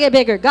 Make it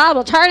bigger. God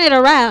will turn it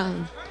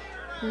around.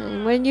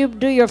 And when you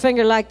do your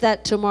finger like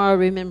that tomorrow,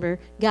 remember,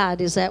 God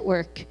is at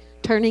work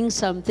turning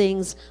some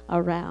things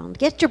around.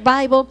 Get your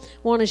Bible. I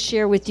want to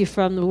share with you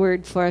from the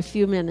Word for a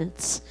few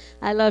minutes.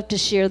 I love to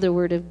share the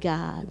Word of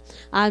God.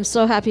 I'm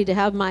so happy to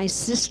have my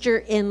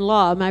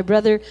sister-in-law, my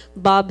brother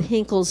Bob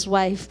Hinkle's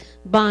wife,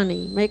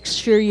 Bonnie. Make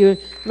sure you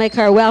make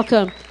her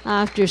welcome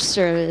after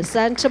service.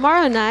 And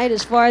tomorrow night,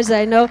 as far as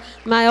I know,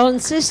 my own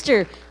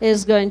sister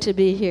is going to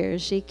be here.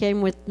 She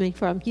came with me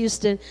from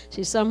Houston.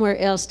 She's somewhere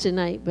else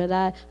tonight, but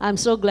I'm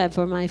so glad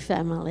for my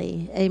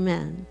family.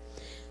 Amen.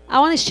 I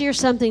want to share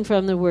something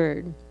from the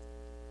Word.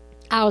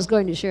 I was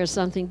going to share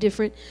something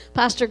different.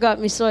 Pastor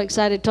got me so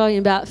excited talking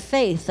about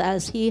faith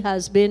as he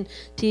has been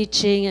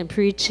teaching and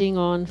preaching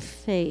on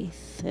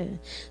faith.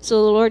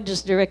 So the Lord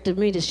just directed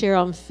me to share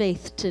on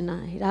faith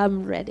tonight.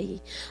 I'm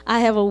ready. I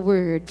have a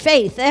word.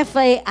 Faith,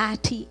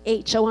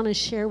 F-A-I-T-H. I want to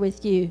share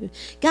with you.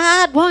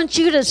 God wants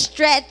you to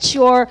stretch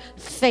your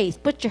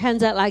faith. Put your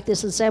hands out like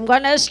this and say, I'm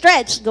going to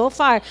stretch. Go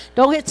far.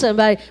 Don't hit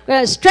somebody. I'm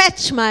going to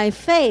stretch my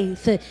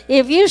faith.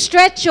 If you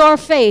stretch your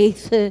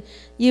faith,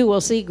 you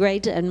will see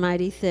great and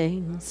mighty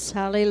things.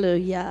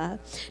 Hallelujah.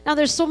 Now,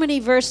 there's so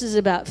many verses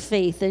about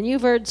faith, and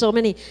you've heard so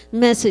many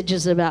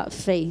messages about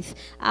faith.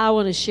 I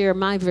want to share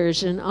my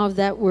version of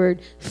that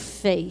word,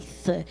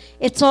 faith.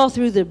 It's all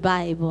through the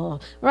Bible.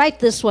 Write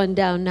this one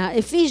down now.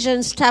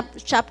 Ephesians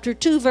chapter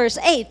 2, verse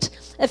 8.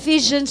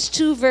 Ephesians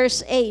 2,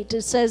 verse 8.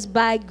 It says,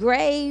 by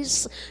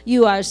grace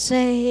you are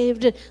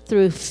saved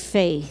through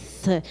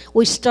faith.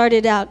 We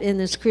started out in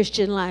this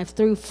Christian life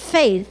through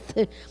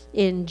faith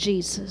in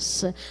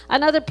Jesus.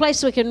 Another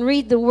place we can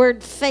read the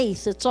word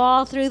faith. It's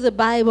all through the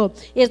Bible.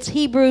 It's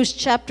Hebrews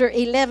chapter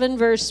 11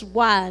 verse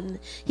 1.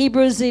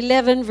 Hebrews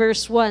 11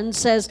 verse 1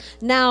 says,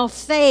 now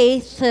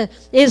faith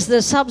is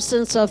the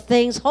substance of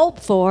things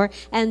hoped for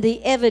and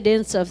the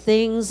evidence of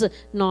things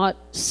not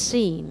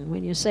seen.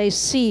 When you say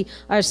see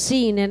or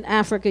seen in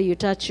Africa, you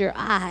touch your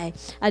eye.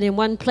 And in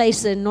one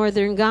place in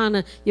northern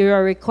Ghana, you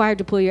are required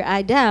to pull your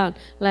eye down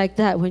like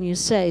that when you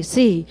say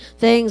see.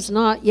 Things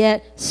not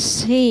yet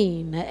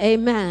seen.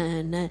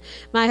 Amen.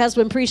 My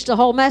husband preached a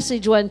whole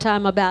message one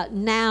time about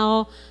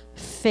now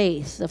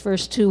faith. The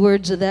first two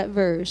words of that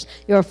verse.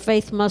 Your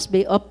faith must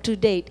be up to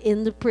date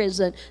in the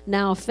present.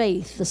 Now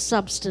faith, the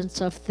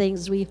substance of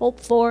things we hope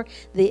for,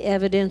 the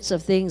evidence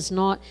of things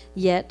not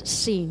yet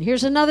seen.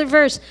 Here's another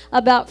verse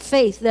about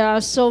faith. There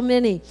are so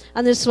many.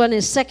 And this one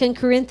is 2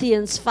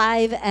 Corinthians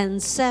 5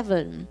 and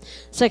 7.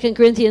 2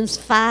 Corinthians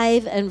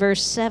 5 and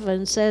verse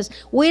 7 says,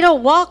 we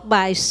don't walk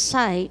by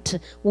sight,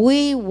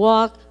 we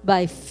walk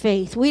by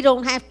faith. We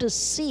don't have to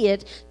see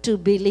it to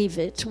believe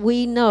it.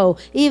 We know,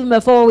 even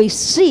before we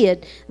see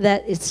it,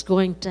 that it's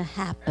going to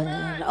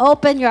happen.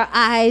 Open your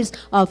eyes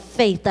of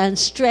faith and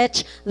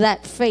stretch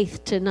that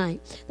faith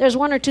tonight. There's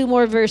one or two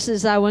more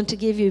verses I want to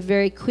give you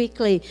very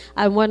quickly,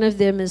 and one of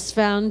them is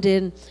found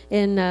in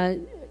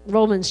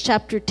Romans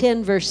chapter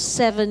 10, verse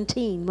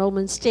 17.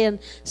 Romans 10,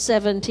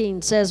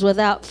 17 says,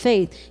 without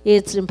faith,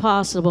 it's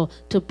impossible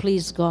to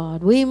please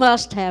God. We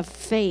must have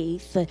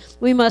faith.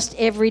 We must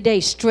every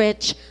day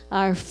stretch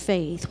our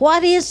faith.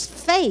 What is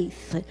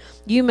faith?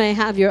 You may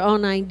have your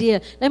own idea.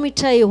 Let me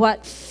tell you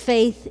what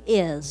faith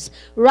is.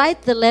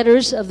 Write the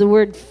letters of the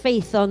word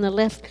faith on the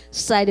left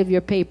side of your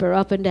paper,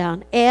 up and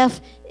down.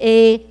 F-A-I-T-H.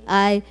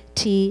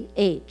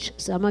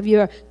 Some of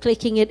you are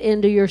clicking it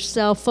into your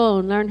cell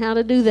phone. Learn how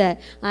to do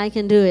that. I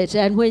can do it.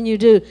 And when you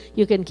do,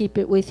 you can keep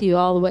it with you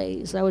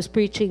always. I was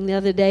preaching the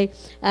other day,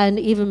 and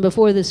even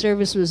before the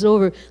service was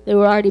over, they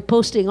were already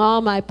posting all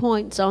my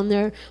points on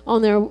their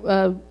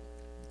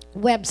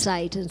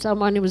website, and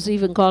someone was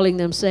even calling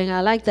them saying,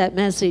 I like that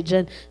message,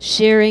 and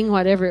sharing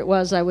whatever it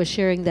was I was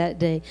sharing that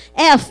day.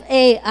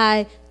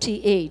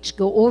 F-A-I-T-H.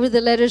 Go over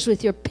the letters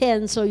with your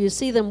pen so you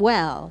see them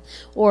well.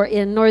 Or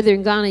in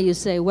northern Ghana, you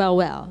say,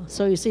 well.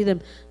 So you see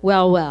them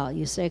well.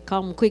 You say,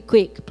 come quick.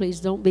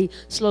 Please don't be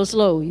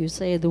slow. You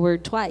say the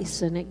word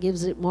twice, and it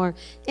gives it more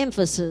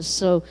emphasis.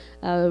 So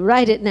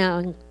write it now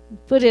and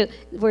put it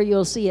where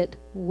you'll see it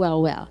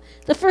well.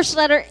 The first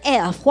letter,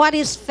 F. What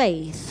is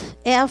faith?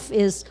 F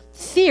is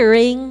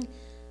fearing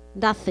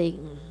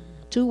nothing.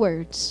 2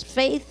 words.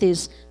 Faith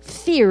is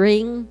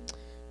fearing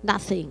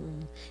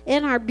nothing.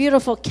 In our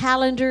beautiful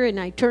calendar, and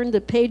I turned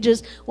the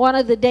pages, one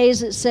of the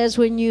days it says,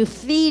 when you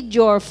feed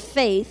your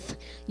faith,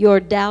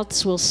 your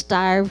doubts will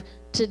starve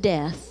to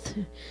death.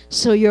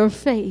 So your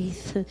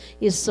faith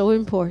is so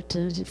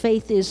important.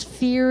 Faith is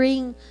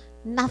fearing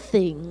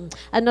nothing.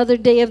 Another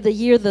day of the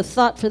year, the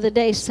thought for the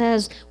day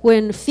says,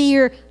 when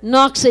fear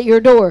knocks at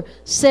your door,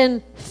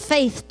 send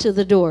faith to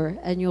the door,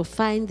 and you'll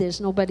find there's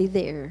nobody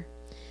there.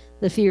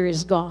 The fear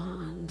is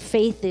gone.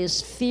 Faith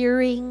is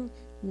fearing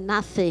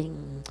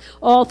nothing.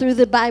 All through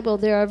the Bible,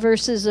 there are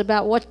verses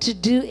about what to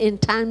do in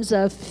times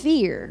of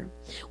fear.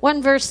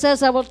 One verse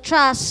says, I will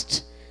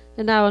trust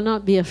and I will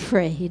not be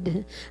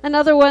afraid.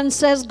 Another one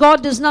says,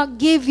 God does not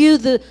give you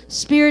the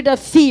spirit of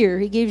fear.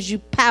 He gives you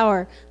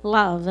power,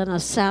 love, and a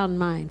sound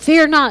mind.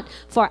 Fear not,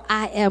 for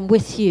I am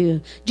with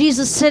you.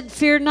 Jesus said,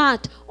 fear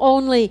not,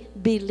 only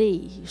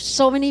believe.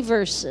 So many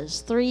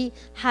verses,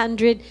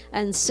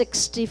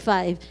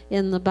 365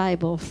 in the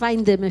Bible.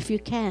 Find them if you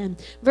can.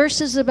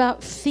 Verses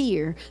about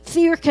fear.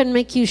 Fear can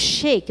make you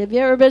shake. Have you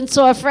ever been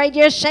so afraid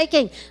you're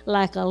shaking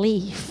like a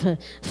leaf?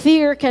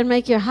 Fear can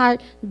make your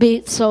heart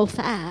beat so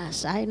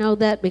fast. I know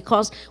that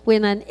because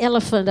when an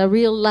elephant, a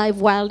real live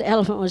wild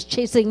elephant, was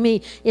chasing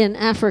me in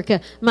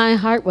Africa, my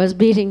heart was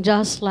beating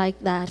just like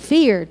that.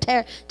 Fear,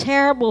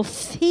 terrible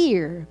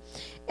fear.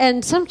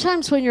 And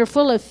sometimes when you're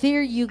full of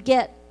fear, you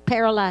get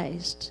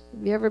paralyzed.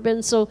 Have you ever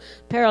been so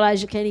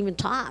paralyzed you can't even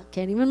talk,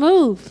 can't even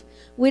move?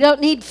 We don't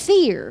need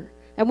fear.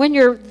 And when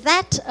you're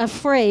that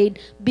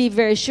afraid, be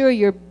very sure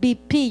your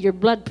BP, your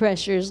blood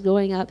pressure is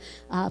going up.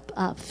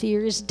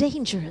 Fear is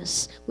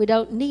dangerous. We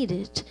don't need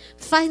it.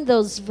 Find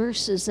those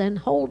verses and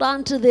hold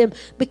on to them,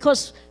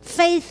 because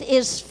faith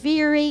is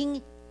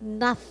fearing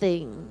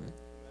nothing.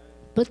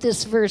 Put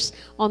this verse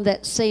on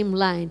that same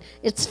line.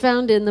 It's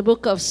found in the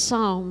book of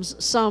Psalms,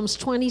 Psalms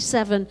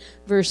 27,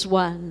 verse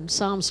 1.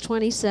 Psalms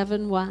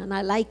 27, 1.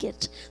 I like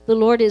it. The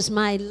Lord is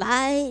my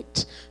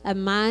light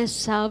and my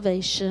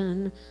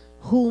salvation.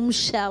 Whom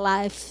shall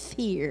I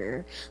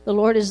fear? The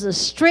Lord is the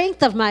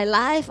strength of my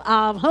life.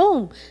 Of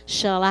whom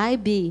shall I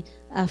be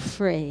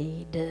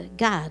afraid?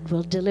 God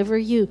will deliver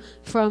you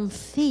from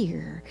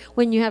fear.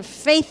 When you have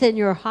faith in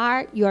your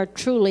heart, you are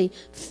truly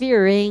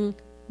fearing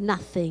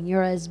nothing.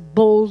 You're as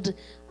bold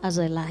as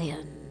a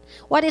lion.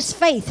 What is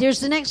faith?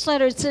 Here's the next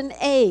letter. It's an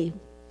A.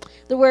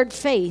 The word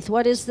faith.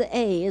 What is the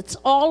A? It's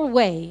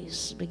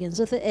always, begins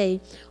with the A,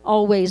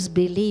 always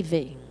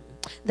believing.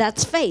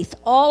 That's faith.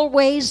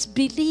 Always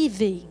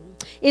believing.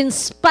 In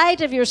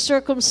spite of your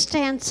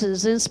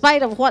circumstances, in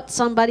spite of what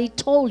somebody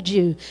told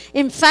you.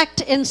 In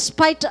fact, in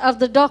spite of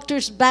the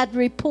doctor's bad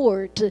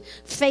report,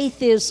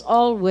 faith is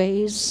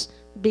always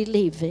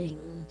believing.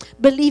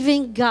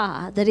 believing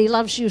God that He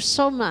loves you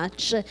so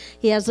much,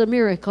 He has a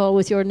miracle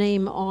with your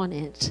name on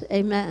it.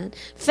 Amen.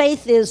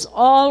 Faith is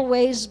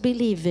always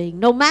believing.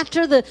 No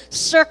matter the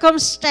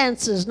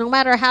circumstances, no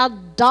matter how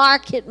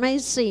dark it may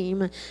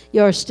seem,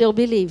 you're still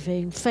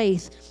believing.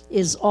 Faith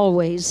is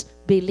always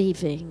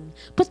believing.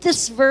 Put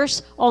this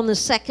verse on the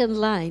second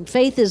line.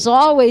 Faith is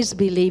always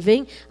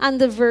believing, and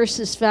the verse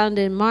is found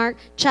in Mark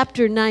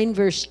chapter 9,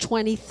 verse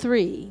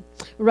 23.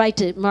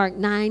 Write it, Mark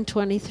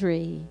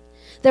 9:23.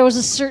 There was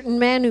a certain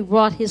man who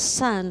brought his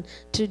son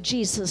to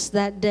Jesus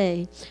that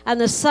day,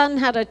 and the son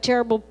had a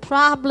terrible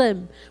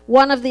problem.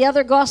 One of the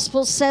other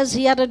gospels says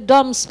he had a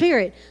dumb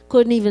spirit,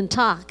 couldn't even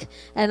talk.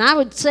 And I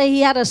would say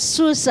he had a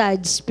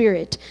suicide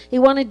spirit. He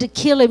wanted to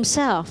kill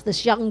himself,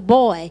 this young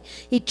boy.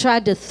 He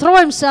tried to throw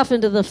himself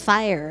into the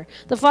fire.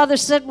 The father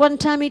said one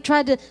time he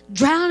tried to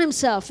drown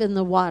himself in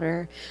the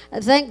water.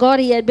 Thank God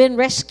he had been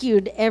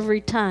rescued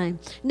every time.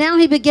 Now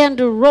he began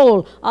to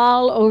roll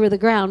all over the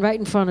ground right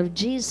in front of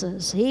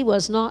Jesus. He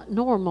was not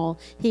normal.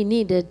 He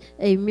needed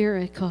a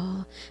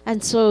miracle.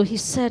 And so he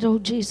said, "Oh,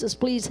 Jesus,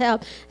 please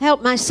help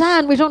my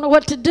son. We don't know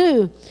what to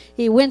do."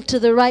 He went to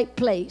the right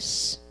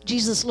place.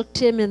 Jesus looked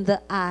him in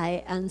the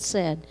eye and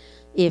said,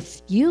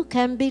 "If you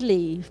can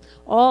believe,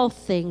 all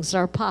things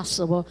are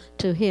possible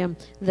to him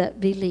that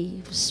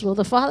believes." Well,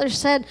 the father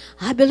said,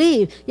 "I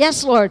believe.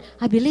 Yes, Lord,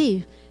 I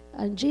believe."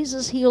 And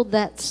Jesus healed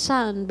that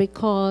son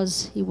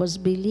because he was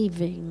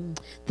believing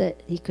that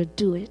he could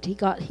do it. He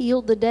got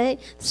healed the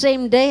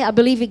same day. I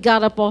believe he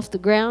got up off the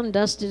ground,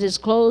 dusted his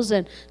clothes,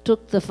 and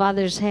took the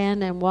father's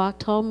hand and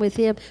walked home with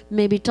him,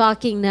 maybe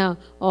talking now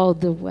all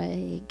the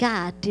way.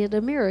 God did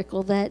a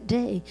miracle that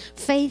day.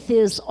 Faith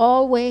is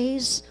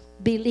always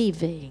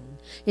believing.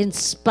 In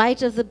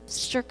spite of the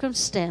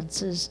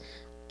circumstances,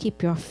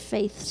 keep your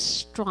faith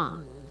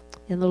strong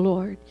in the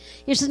Lord.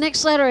 Here's the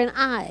next letter, an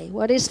I.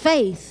 What is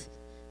faith?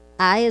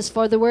 I is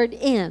for the word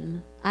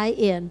in,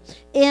 I-N,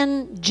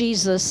 in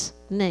Jesus'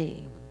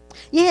 name.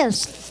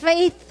 Yes,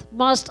 faith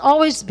must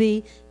always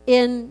be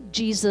in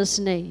Jesus'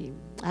 name.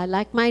 I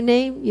like my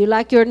name, you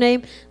like your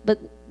name, but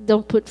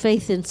don't put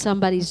faith in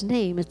somebody's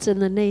name. It's in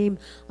the name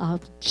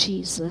of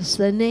Jesus,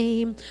 the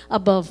name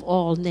above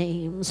all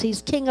names.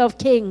 He's King of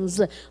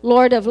Kings,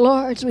 Lord of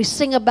Lords. We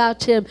sing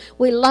about him.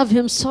 We love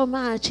him so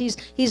much.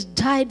 He's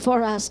died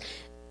for us.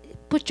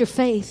 Put your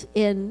faith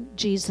in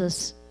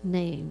Jesus'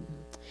 name.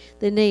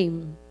 The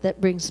name that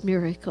brings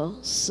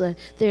miracles.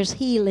 There's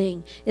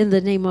healing in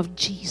the name of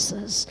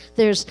Jesus.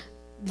 There's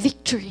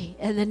victory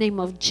in the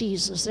name of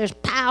Jesus. There's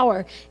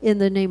power in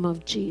the name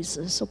of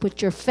Jesus. So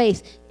put your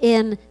faith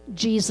in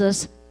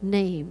Jesus'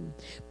 name.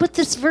 Put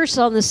this verse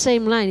on the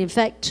same line. In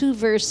fact, two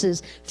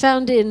verses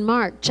found in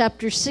Mark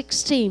chapter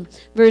 16,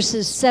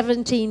 verses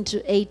 17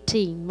 to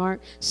 18.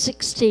 Mark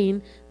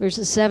 16,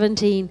 verses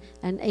 17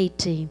 and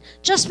 18.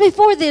 Just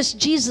before this,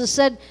 Jesus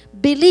said,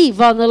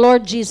 "Believe on the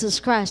Lord Jesus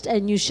Christ,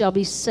 and you shall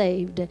be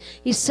saved."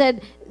 He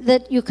said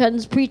that you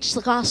can preach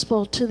the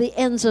gospel to the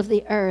ends of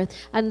the earth,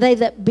 and they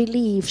that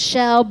believe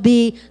shall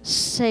be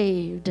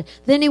saved.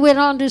 Then he went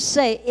on to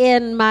say,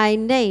 "In my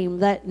name,"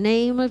 that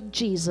name of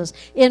Jesus,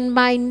 "in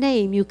my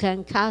name you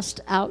can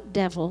cast out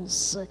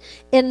devils.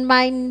 In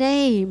my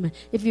name,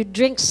 if you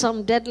drink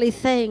some deadly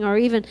thing or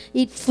even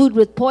eat food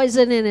with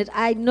poison in it,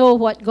 I know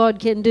what God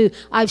can do.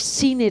 I've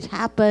seen it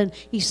happen."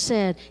 He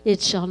said,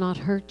 "It shall not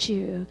hurt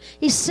you."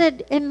 He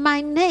said, "In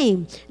my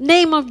name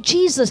of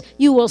Jesus,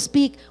 you will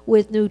speak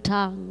with new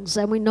tongues."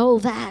 And we know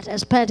that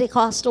as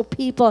Pentecostal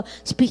people,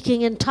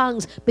 speaking in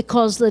tongues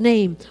because the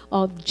name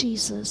of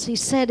Jesus. He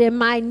said, "In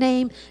my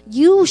name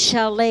you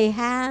shall lay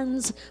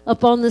hands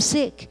upon the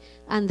sick,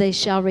 and they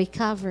shall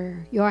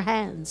recover." Your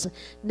hands.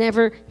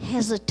 Never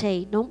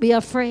hesitate. Don't be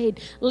afraid.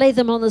 Lay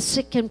them on the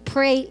sick and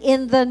pray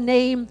in the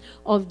name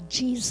of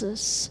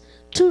Jesus.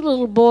 Two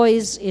little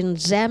boys in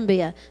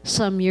Zambia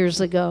some years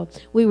ago.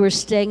 We were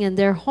staying in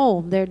their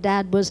home. Their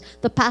dad was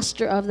the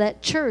pastor of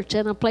that church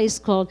in a place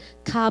called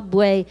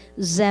Kabwe,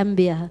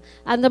 Zambia.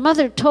 And the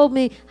mother told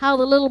me how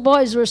the little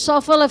boys were so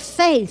full of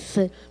faith.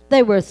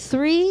 They were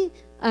 3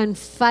 and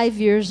 5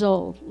 years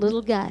old,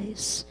 little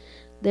guys.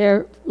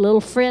 Their little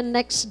friend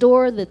next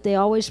door that they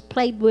always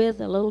played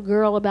with, a little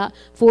girl about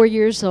 4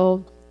 years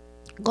old,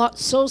 got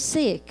so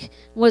sick,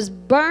 was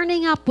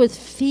burning up with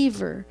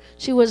fever.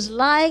 She was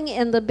lying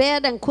in the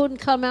bed and couldn't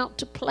come out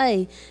to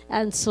play.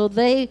 And so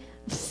they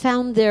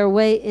found their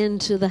way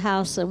into the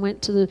house and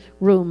went to the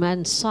room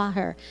and saw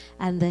her.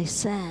 And they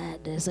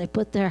said, as they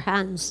put their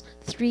hands,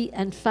 3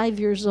 and 5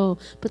 years old,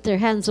 put their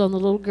hands on the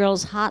little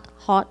girl's hot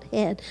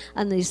head,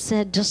 and they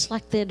said, just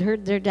like they'd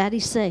heard their daddy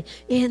say,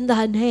 "In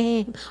the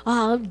name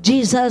of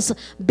Jesus,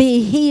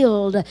 be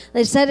healed."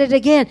 They said it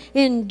again,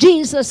 "In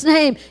Jesus'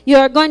 name,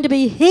 you're going to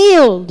be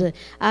healed."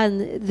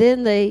 And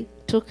then they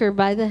took her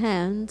by the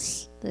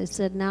hands. They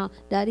said, "Now,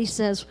 Daddy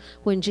says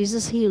when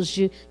Jesus heals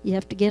you, you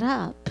have to get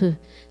up."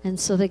 And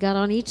so they got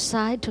on each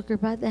side, took her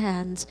by the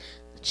hands.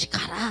 She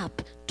got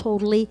up,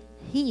 totally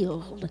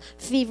healed.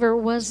 Fever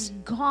was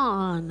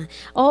gone.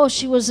 Oh,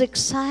 she was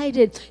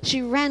excited.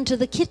 She ran to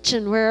the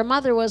kitchen where her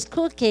mother was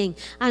cooking,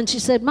 and she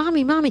said,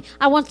 Mommy,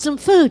 I want some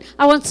food.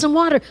 I want some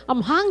water.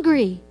 I'm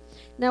hungry.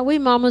 Now, we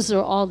mamas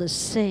are all the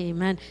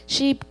same, and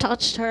she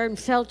touched her and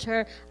felt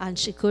her, and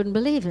she couldn't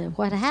believe it.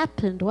 What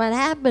happened? What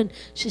happened?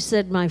 She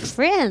said, my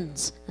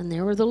friends, and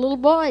there were the little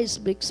boys,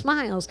 big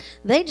smiles.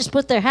 They just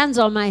put their hands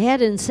on my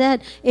head and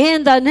said,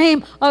 in the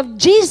name of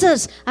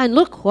Jesus, and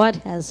look what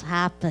has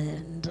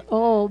happened.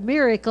 Oh,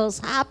 miracles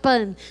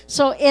happen.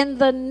 So in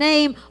the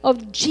name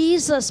of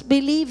Jesus,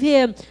 believe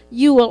him.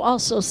 You will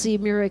also see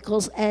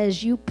miracles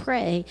as you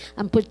pray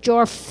and put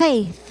your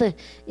faith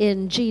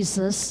in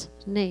Jesus'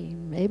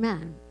 name.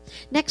 Amen.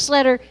 Next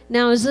letter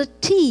now is a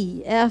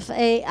T,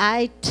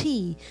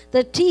 F-A-I-T.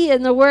 The T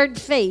in the word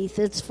faith,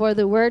 it's for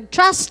the word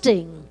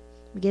trusting.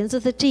 Begins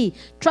with a T.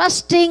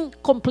 Trusting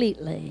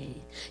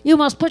completely. You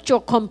must put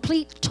your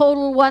complete,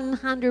 total,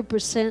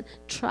 100%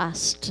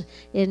 trust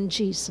in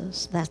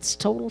Jesus. That's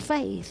total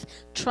faith.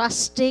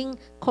 Trusting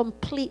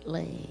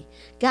completely.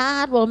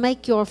 God will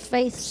make your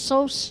faith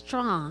so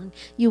strong,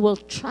 you will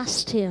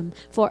trust him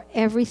for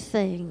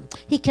everything.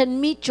 He can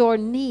meet your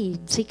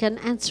needs. He can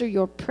answer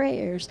your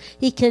prayers.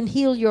 He can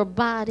heal your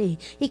body.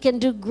 He can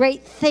do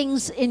great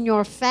things in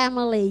your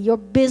family, your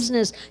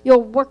business, your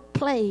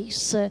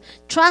workplace.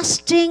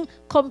 Trusting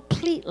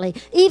completely,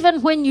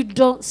 even when you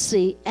don't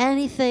see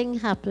anything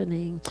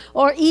happening,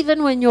 or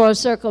even when your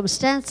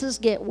circumstances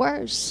get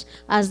worse,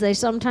 as they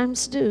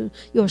sometimes do,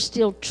 you're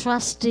still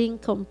trusting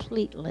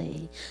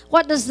completely.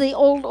 What does the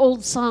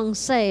old song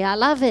say? I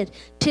love it.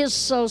 'Tis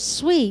so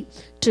sweet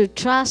to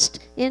trust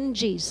in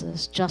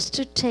Jesus, just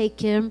to take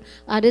him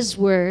at his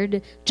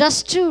word,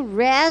 just to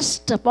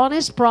rest upon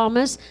his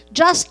promise,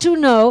 just to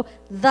know,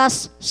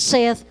 thus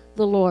saith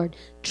the Lord.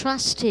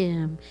 Trust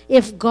him.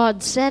 If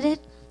God said it,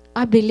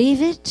 I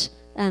believe it,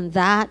 and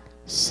that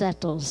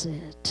settles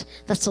it.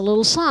 That's a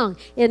little song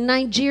in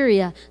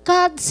Nigeria.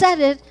 God said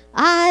it,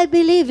 I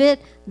believe it,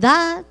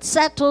 that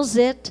settles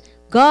it.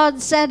 God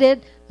said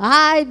it,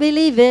 I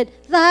believe it,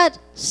 that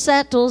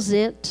settles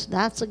it.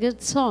 That's a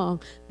good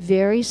song.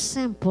 Very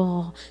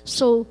simple.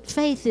 So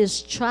faith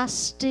is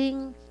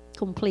trusting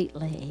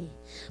completely.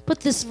 Put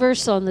this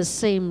verse on the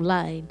same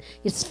line.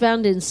 It's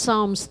found in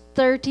Psalms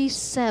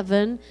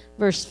 37,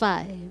 verse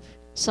 5.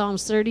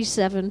 Psalms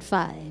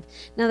 37:5.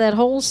 Now that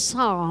whole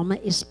psalm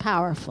is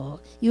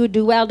powerful. You would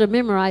do well to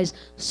memorize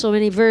so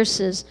many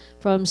verses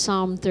from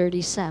Psalm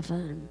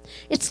 37.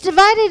 It's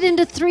divided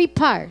into 3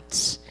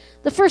 parts.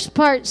 The first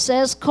part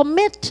says,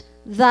 commit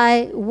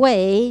thy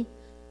way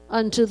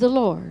unto the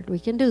Lord. We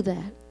can do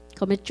that.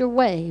 Commit your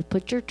way.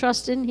 Put your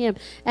trust in him.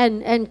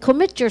 And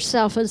commit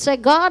yourself and say,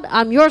 God,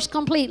 I'm yours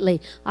completely.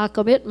 I'll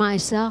commit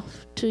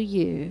myself to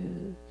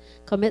you.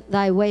 Commit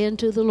thy way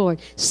unto the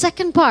Lord.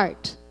 Second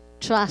part,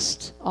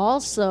 trust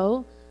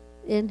also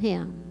in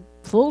him.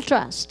 Full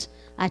trust.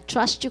 I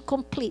trust you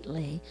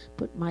completely.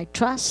 Put my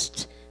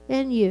trust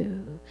in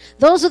you.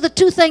 Those are the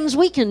 2 things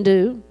we can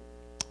do.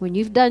 When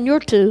you've done your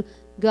 2,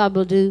 God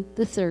will do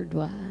the 3rd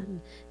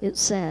one. It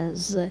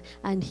says,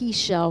 and he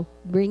shall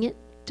bring it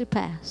to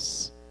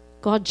pass.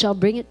 God shall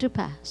bring it to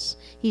pass.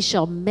 He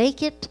shall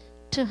make it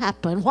to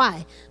happen.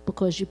 Why?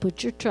 Because you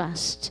put your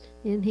trust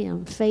in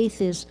him.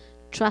 Faith is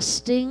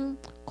trusting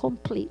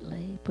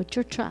completely. Put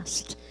your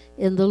trust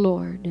in the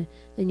Lord,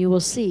 and you will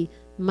see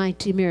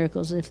mighty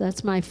miracles. If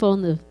that's my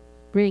phone, the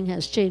ring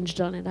has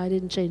changed on it. I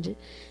didn't change it.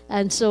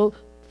 And so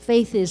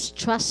faith is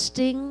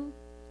trusting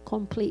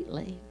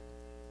completely.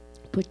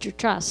 Put your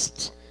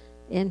trust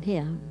in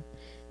him.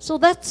 So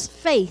that's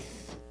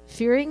faith.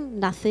 Fearing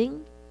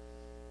nothing.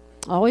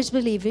 Always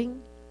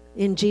believing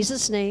in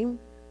Jesus' name.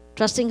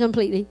 Trusting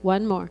completely.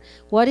 One more.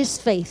 What is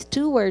faith?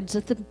 2 words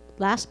at the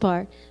last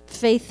part.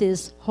 Faith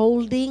is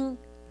holding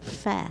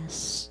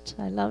fast.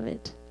 I love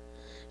it.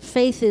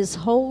 Faith is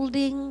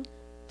holding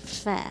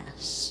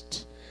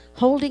fast.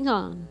 Holding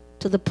on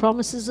to the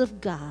promises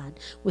of God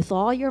with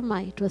all your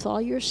might, with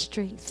all your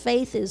strength.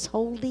 Faith is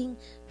holding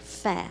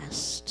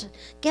fast.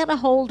 Get a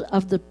hold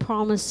of the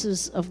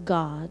promises of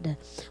God.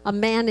 A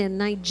man in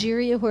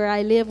Nigeria where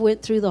I live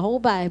went through the whole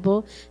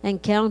Bible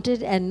and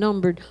counted and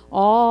numbered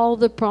all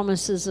the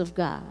promises of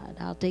God.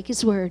 I'll take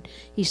his word.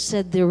 He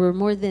said there were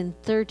more than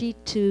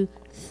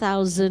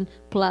 32,000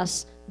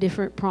 plus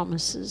different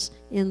promises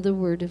in the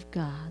Word of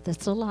God.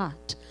 That's a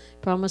lot.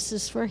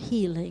 Promises for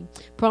healing,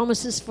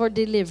 promises for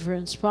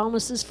deliverance,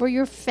 promises for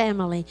your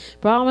family,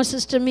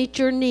 promises to meet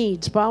your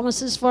needs,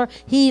 promises for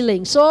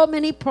healing. So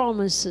many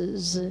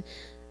promises.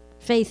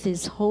 Faith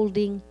is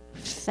holding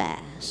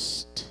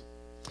fast.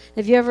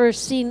 Have you ever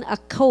seen a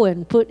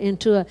koan put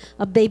into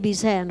a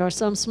baby's hand or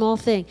some small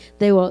thing?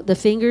 The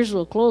fingers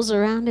will close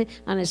around it,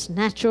 and it's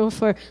natural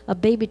for a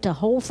baby to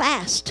hold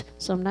fast.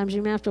 Sometimes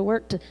you may have to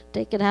work to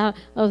take it out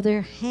of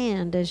their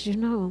hand, as you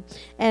know.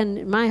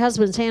 And my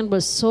husband's hand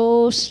was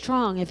so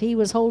strong. If he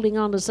was holding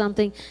on to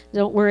something,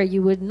 don't worry,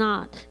 you would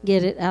not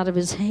get it out of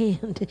his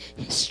hand.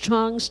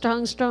 Strong,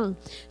 strong, strong.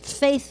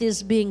 Faith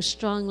is being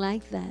strong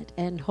like that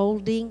and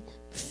holding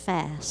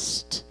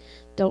fast.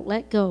 Don't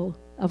let go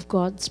of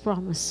God's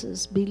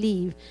promises.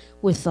 Believe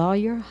with all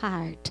your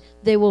heart.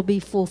 They will be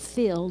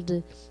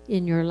fulfilled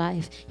in your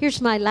life.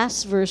 Here's my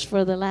last verse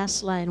for the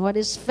last line. What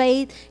is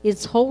faith?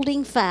 It's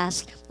holding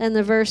fast. And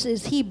the verse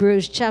is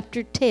Hebrews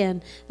chapter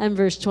 10 and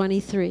verse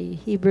 23.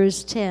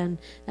 Hebrews 10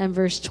 and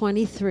verse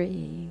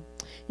 23.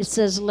 It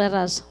says, let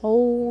us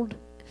hold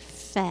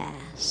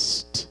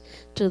fast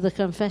to the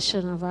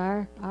confession of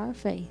our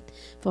faith.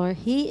 For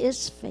he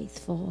is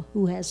faithful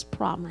who has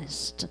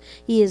promised.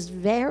 He is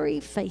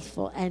very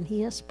faithful, and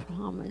he has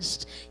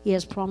promised. He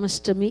has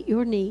promised to meet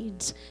your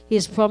needs. He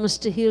has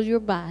promised to heal your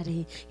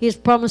body. He has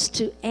promised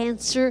to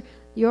answer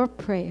your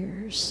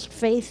prayers.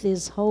 Faith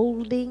is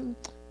holding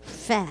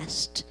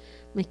fast,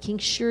 making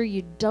sure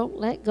you don't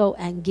let go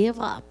and give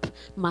up.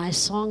 My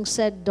song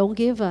said, don't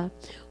give up.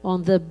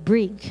 On the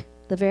brink,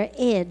 the very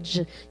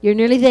edge, you're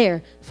nearly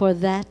there for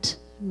that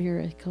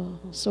miracle.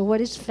 So what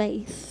is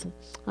faith?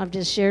 I've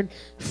just shared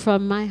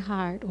from my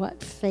heart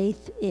what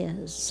faith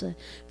is.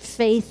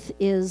 Faith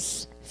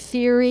is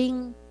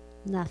fearing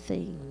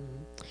nothing.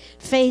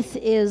 Faith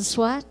is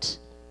what?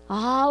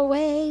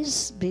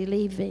 Always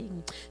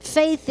believing.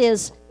 Faith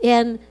is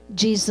in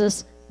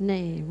Jesus'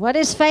 name. What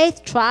is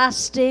faith?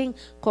 Trusting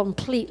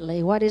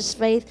completely. What is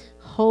faith?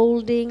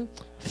 Holding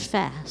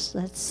fast.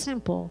 That's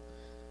simple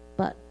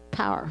but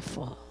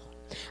powerful.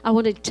 I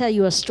want to tell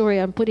you a story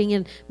I'm putting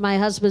in my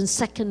husband's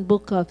second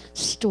book of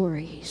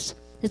stories.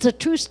 It's a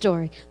true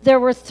story. There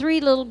were 3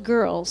 little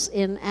girls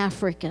in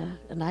Africa,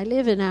 and I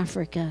live in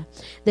Africa.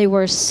 They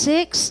were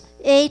 6,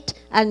 8,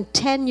 and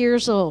 10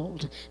 years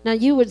old. Now,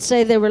 you would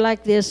say they were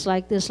like this,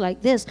 like this,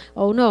 like this.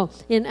 Oh, no.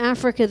 In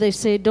Africa, they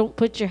say, don't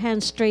put your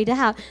hands straight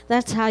out.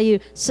 That's how you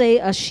say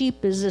a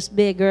sheep is this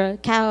big, or a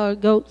cow or a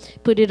goat,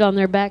 put it on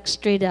their back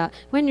straight out.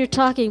 When you're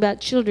talking about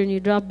children, you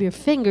drop your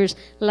fingers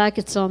like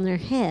it's on their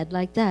head,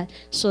 like that.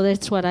 So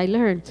that's what I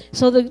learned.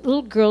 So the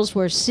little girls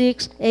were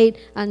 6, 8,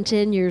 and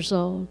 10 years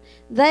old.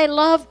 They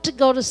loved to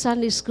go to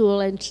Sunday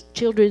school and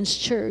children's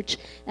church,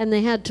 and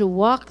they had to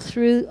walk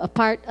through a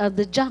part of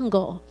the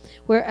jungle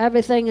where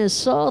everything is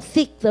so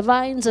thick, the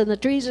vines and the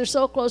trees are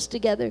so close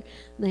together.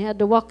 And they had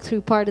to walk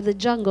through part of the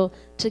jungle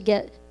to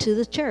get to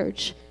the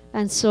church.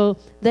 And so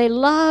they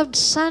loved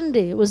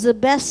Sunday. It was the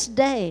best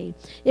day.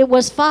 It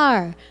was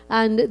far.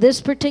 And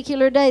this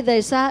particular day,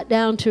 they sat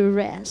down to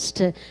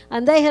rest.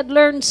 And they had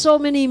learned so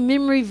many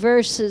memory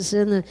verses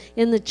in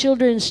the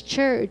children's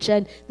church.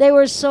 And they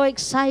were so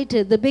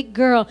excited. The big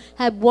girl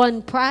had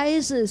won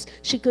prizes.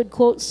 She could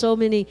quote so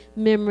many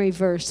memory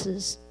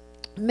verses.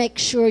 Make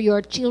sure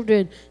your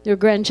children, your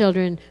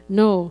grandchildren,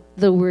 know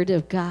the Word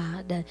of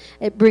God.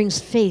 It brings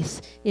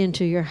faith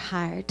into your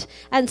heart.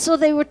 And so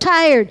they were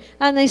tired,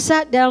 and they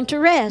sat down to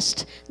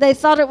rest. They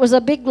thought it was a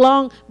big,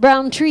 long,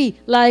 brown tree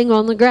lying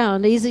on the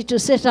ground, easy to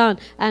sit on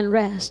and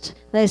rest.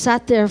 They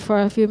sat there for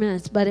a few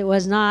minutes, but it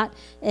was not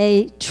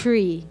a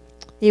tree.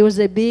 It was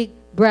a big,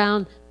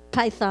 brown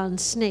python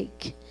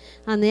snake.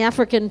 And the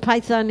African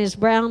python is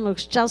brown,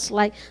 looks just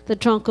like the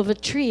trunk of a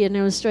tree, and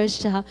it was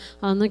stretched out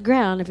on the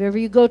ground. If ever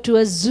you go to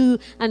a zoo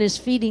and it's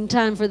feeding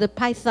time for the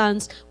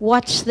pythons,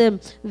 watch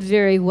them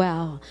very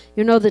well.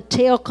 You know, the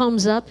tail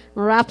comes up,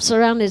 wraps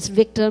around its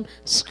victim,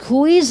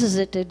 squeezes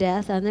it to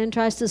death, and then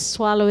tries to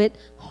swallow it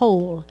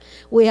whole.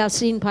 We have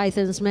seen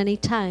pythons many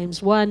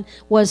times. One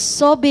was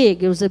so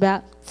big, it was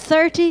about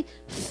 30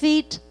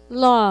 feet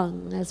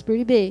long. That's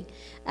pretty big.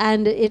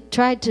 And it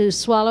tried to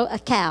swallow a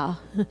cow.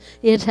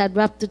 It had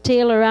wrapped the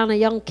tail around a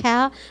young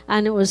cow,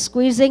 and it was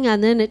squeezing,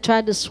 and then it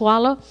tried to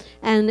swallow,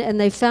 and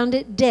they found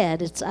it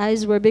dead. Its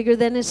eyes were bigger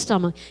than its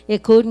stomach.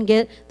 It couldn't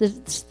get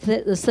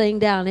the thing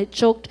down. It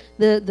choked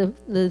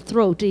the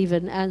throat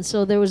even. And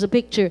so there was a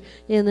picture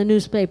in the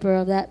newspaper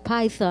of that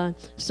python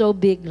so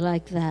big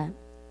like that.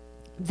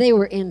 They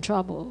were in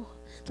trouble.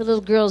 The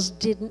little girls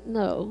didn't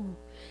know.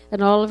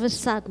 And all of a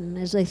sudden,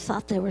 as they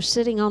thought they were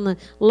sitting on the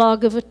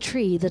log of a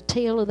tree, the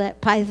tail of that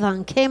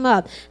python came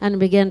up and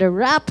began to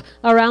wrap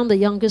around the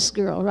youngest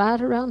girl, right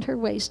around her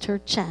waist, her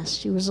chest.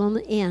 She was on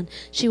the end.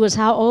 She was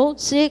how old?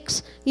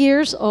 6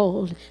 years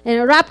old. And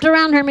it wrapped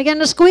around her and began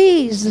to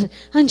squeeze.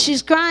 And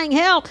she's crying,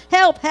 help,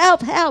 help,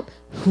 help, help.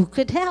 Who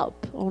could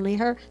help? Only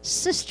her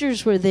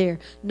sisters were there.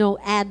 No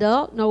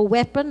adult, no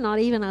weapon, not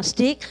even a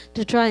stick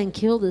to try and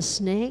kill the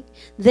snake.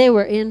 They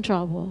were in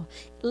trouble.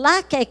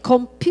 Like a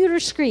computer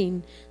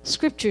screen,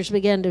 scriptures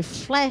began to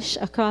flash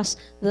across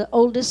the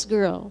oldest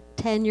girl,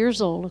 10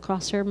 years old,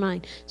 across her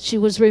mind. She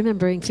was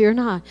remembering, fear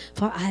not,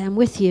 for I am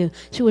with you.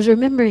 She was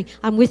remembering,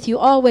 I'm with you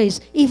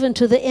always, even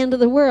to the end of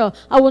the world.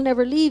 I will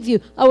never leave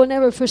you. I will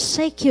never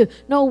forsake you.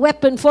 No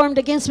weapon formed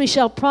against me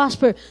shall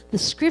prosper. The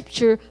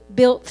scripture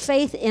built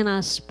faith in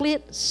a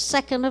split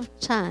second of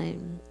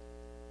time.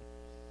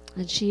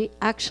 And she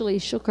actually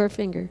shook her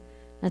finger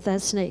at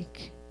that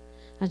snake.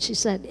 And she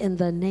said, in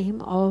the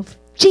name of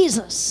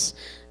Jesus,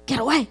 get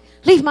away.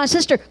 Leave my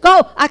sister.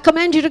 Go. I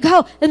command you to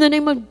go in the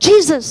name of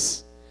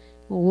Jesus.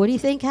 Well, what do you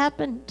think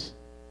happened?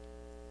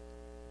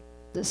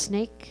 The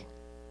snake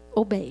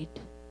obeyed.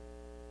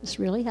 This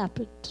really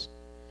happened.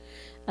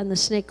 And the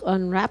snake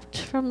unwrapped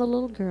from the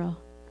little girl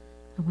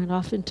and went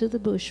off into the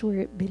bush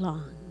where it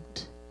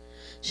belonged.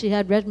 She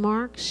had red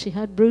marks. She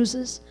had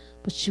bruises.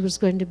 But she was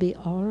going to be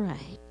all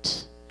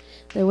right.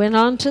 They went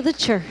on to the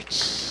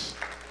church.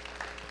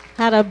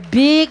 Had a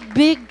big,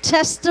 big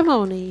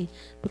testimony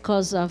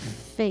because of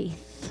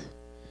faith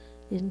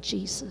in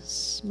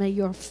Jesus. May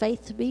your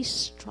faith be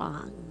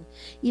strong.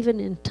 Even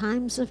in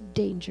times of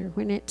danger,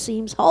 when it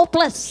seems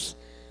hopeless,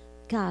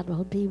 God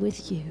will be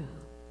with you.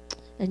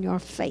 And your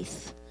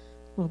faith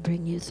will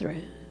bring you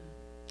through.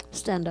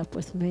 Stand up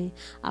with me.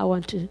 I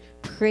want to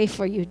pray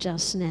for you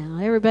just now.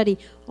 Everybody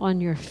on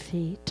your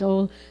feet.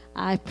 Oh,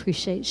 I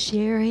appreciate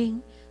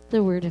sharing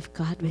the Word of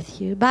God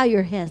with you. Bow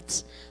your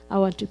heads. I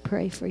want to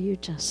pray for you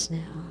just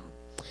now.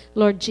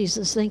 Lord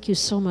Jesus, thank you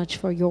so much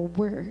for your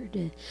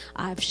word.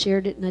 I've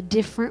shared it in a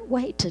different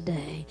way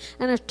today.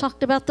 And I've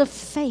talked about the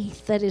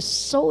faith that is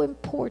so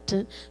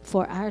important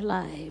for our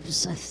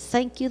lives. I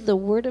thank you the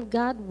word of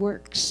God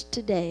works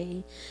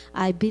today.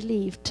 I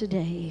believe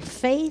today.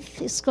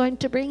 Faith is going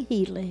to bring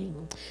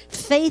healing.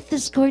 Faith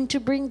is going to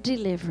bring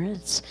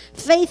deliverance.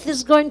 Faith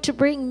is going to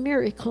bring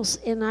miracles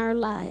in our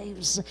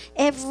lives.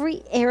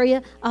 Every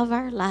area of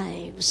our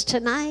lives.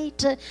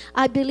 Tonight,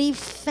 I believe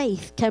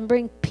faith can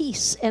bring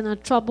peace in a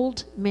troubled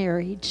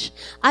marriage.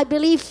 I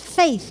believe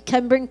faith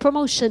can bring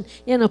promotion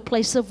in a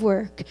place of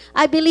work.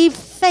 I believe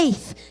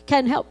faith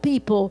can help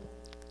people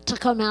to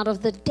come out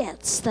of the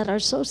debts that are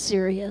so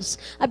serious.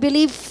 I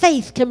believe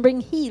faith can bring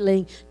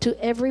healing to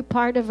every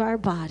part of our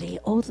body.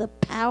 Oh, the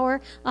power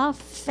of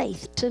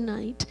faith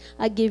tonight.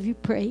 I give you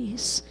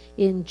praise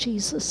in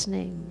Jesus'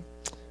 name.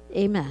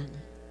 Amen.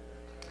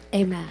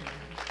 Amen.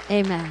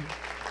 Amen.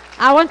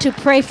 I want to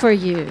pray for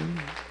you.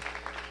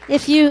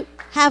 If you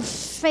have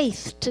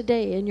faith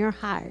today in your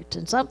heart,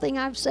 and something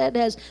I've said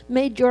has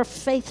made your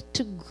faith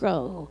to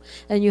grow,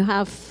 and you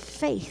have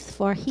faith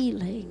for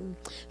healing,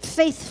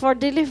 faith for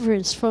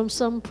deliverance from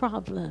some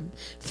problem,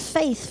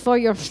 faith for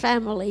your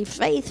family,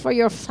 faith for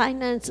your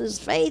finances,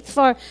 faith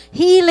for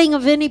healing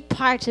of any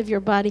part of your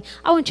body,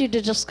 I want you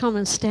to just come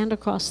and stand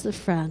across the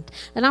front.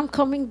 And I'm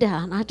coming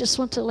down. I just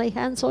want to lay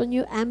hands on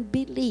you and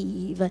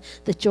believe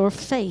that your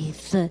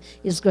faith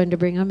is going to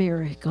bring a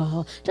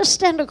miracle. Just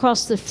stand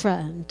across the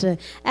front. And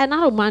I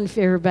don't mind if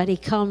everybody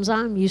comes.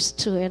 I'm used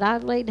to it.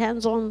 I've laid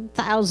hands on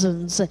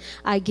thousands.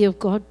 I give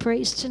God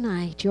praise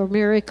tonight. Your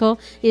miracle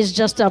is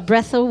just a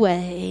breath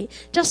away.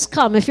 Just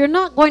come. If you're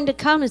not going to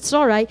come, it's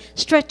all right.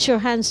 Stretch your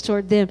hands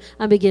toward them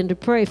and begin to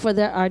pray, for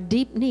there are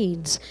deep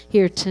needs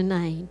here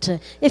tonight.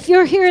 If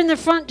you're here in the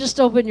front, just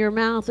open your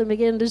mouth and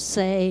begin to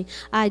say,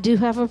 I do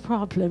have a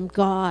problem,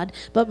 God,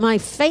 but my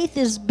faith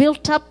is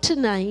built up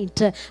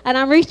tonight, and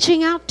I'm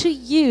reaching out to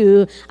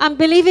you. I'm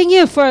believing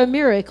you for a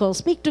miracle.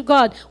 Speak to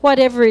God,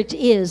 whatever it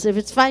is, if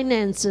it's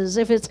finances,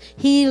 if it's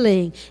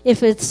healing,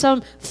 if it's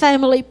some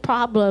family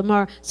problem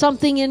or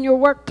something in your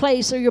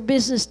workplace or your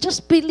business,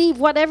 just believe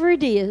whatever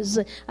it is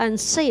and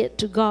say it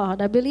to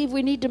God. I believe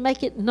we need to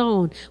make it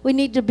known. We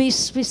need to be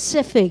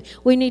specific.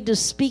 We need to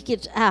speak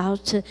it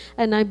out,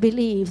 and I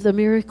believe the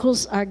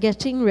miracles are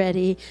getting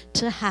ready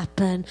to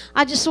happen.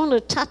 I just want to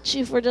touch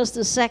you for just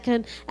a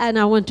second, and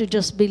I want to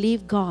just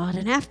believe God.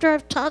 And after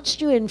I've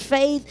touched you in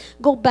faith,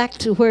 go back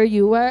to where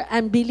you were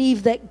and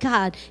believe that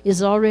God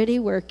is already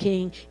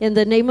working. In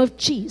the name of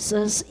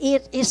Jesus,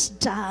 it is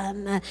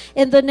done.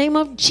 In the name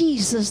of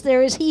Jesus,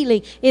 there is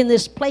healing in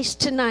this place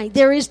tonight.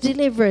 There is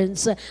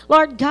deliverance.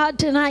 Lord God,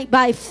 tonight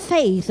by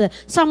faith,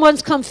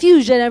 someone's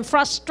confusion and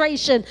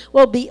frustration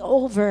will be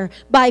over.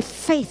 By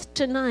faith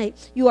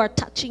tonight, you are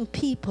touching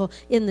people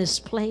in this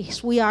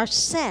place. We are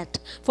set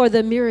for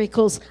the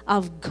miracles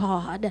of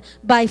God.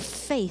 By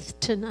faith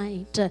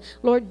tonight,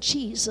 Lord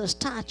Jesus,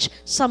 touch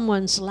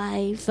someone's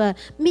life.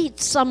 Meet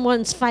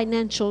someone's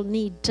financial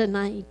need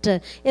tonight.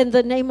 In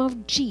the name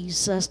of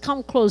Jesus,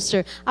 come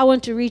closer. I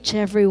want to reach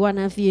every one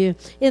of you.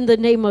 In the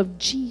name of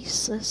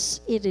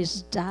Jesus, it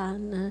is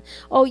done.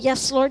 Oh,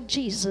 yes, Lord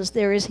Jesus,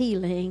 there is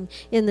healing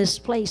in this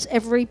place.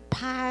 Every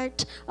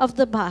part of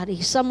the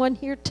body. Someone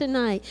here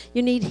tonight,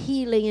 you need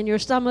healing in your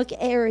stomach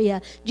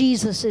area.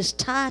 Jesus is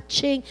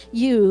touching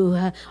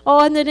you.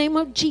 Oh, in the name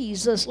of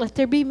Jesus, let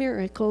there be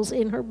miracles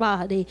in her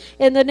body.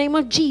 In the name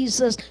of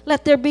Jesus,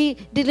 let there be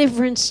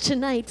deliverance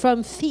tonight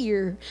from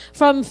fear,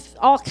 from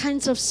all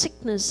kinds of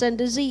sickness and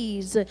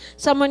disease.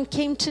 Someone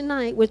came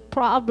tonight with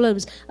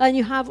problems, and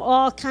you have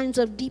all kinds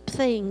of deep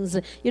things.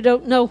 You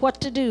don't know what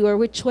to do or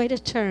which way to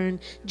turn.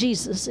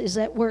 Jesus is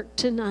at work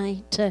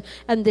tonight,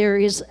 and there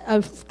is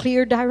a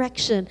clear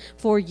direction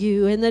for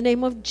you. In the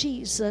name of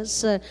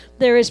Jesus,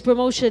 there is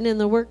promotion in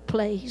the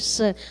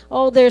workplace.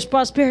 There's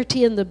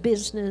prosperity in the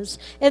business.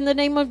 In the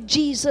name of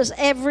Jesus,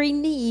 every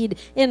need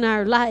in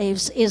our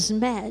lives is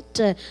met.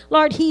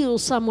 Lord, heal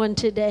someone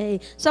today.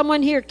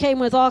 Someone here came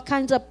with all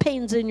kinds of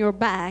pains in your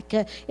back.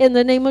 In the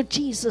the name of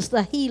Jesus,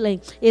 the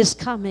healing is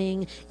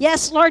coming.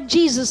 Yes, Lord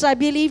Jesus, I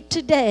believe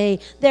today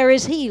there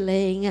is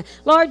healing.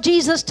 Lord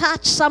Jesus,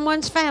 touch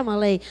someone's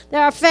family.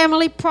 There are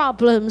family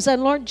problems,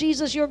 and Lord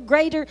Jesus, you're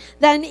greater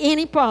than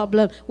any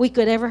problem we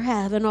could ever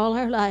have in all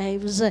our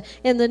lives.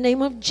 In the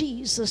name of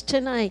Jesus,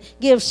 tonight,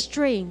 give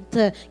strength,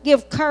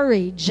 give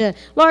courage.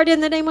 Lord, in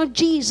the name of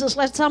Jesus,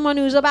 let someone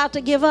who's about to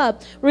give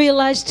up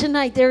realize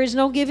tonight there is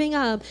no giving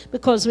up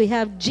because we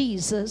have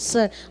Jesus.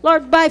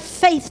 Lord, by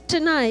faith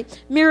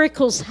tonight,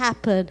 miracles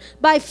happen.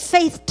 By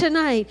faith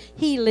tonight,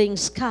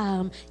 healings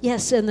come.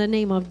 Yes, in the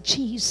name of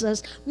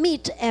Jesus,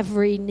 meet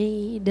every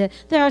need.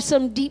 There are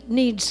some deep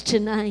needs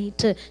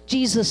tonight.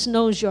 Jesus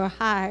knows your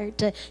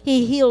heart.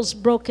 He heals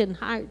broken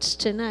hearts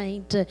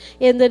tonight.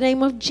 In the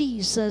name of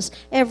Jesus,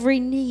 every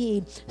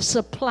need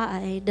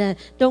supplied.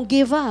 Don't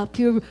give up.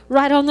 You're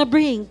right on the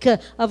brink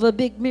of a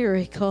big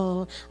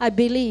miracle. I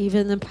believe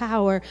in the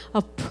power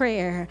of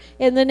prayer.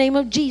 In the name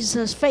of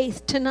Jesus,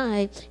 faith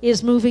tonight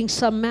is moving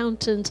some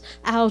mountains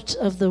out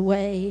of the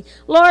way.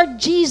 Lord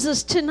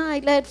Jesus,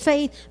 tonight let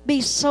faith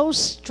be so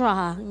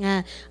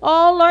strong.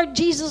 Oh, Lord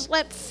Jesus,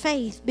 let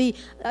faith be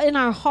in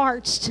our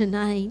hearts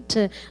tonight.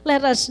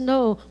 Let us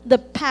know the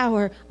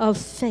power of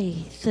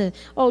faith.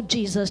 Oh,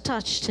 Jesus,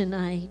 touch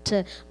tonight.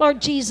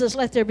 Lord Jesus,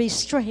 let there be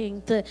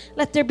strength.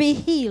 Let there be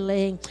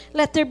healing.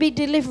 Let there be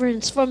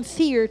deliverance from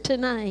fear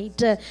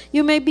tonight.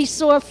 You may be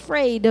so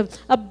afraid of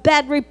a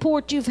bad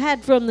report you've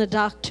had from the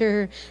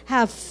doctor.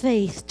 Have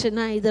faith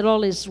tonight that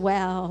all is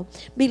well.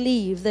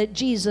 Believe that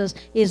Jesus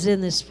is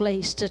in this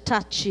place to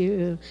touch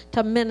you,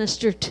 to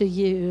minister to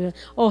you.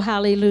 Oh,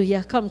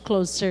 hallelujah. Come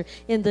closer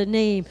in the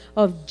name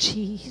of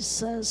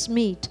Jesus.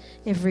 Meet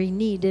every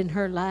need in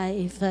her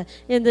life.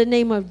 In the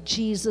name of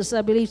Jesus,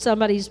 I believe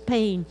somebody's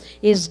pain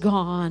is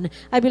gone.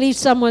 I believe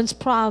someone's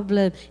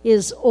problem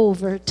is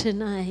over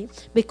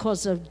tonight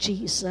because of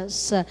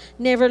Jesus.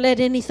 Never let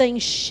anything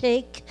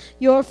shake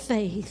your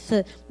faith.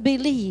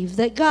 Believe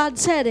that God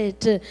said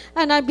it,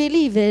 and I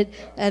believe it,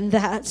 and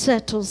that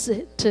settles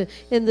it.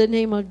 In the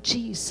name of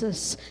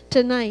Jesus,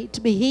 tonight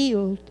be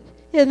healed.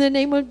 In the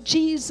name of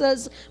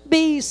Jesus,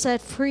 be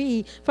set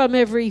free from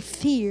every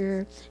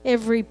fear.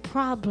 Every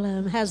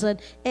problem has an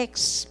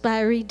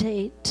expiry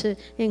date,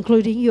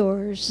 including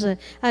yours.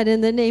 And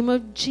in the name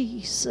of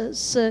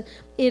Jesus,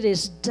 it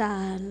is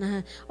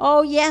done.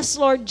 Oh, yes,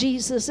 Lord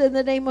Jesus, in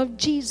the name of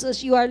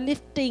Jesus, you are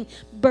lifting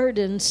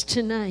burdens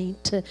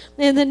tonight.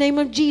 In the name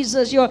of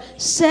Jesus, you're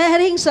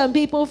setting some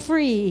people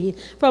free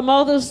from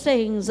all those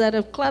things that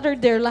have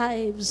cluttered their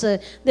lives.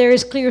 There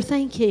is clear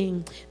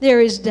thinking.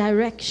 There is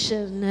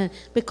direction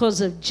because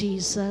of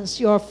Jesus.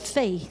 Your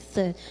faith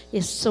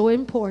is so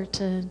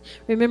important.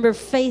 Remember,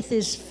 faith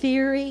is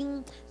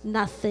fearing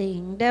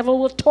nothing. Devil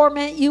will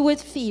torment you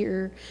with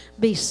fear.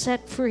 Be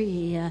set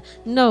free.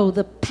 Know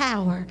the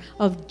power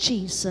of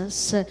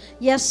Jesus.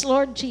 Yes,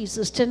 Lord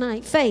Jesus,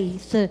 tonight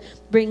faith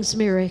brings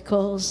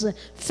miracles.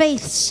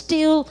 Faith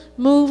still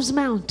moves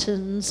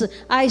mountains.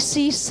 I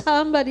see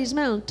somebody's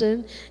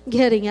mountain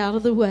getting out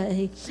of the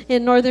way.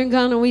 In northern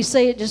Ghana, we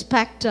say it just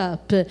packed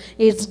up.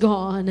 It's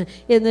gone.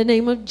 In the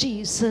name of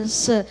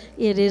Jesus, it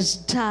is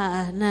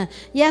done.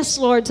 Yes,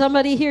 Lord,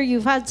 somebody here,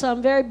 you've had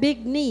some very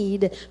big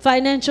need,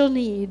 financial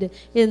need.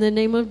 In the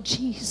name of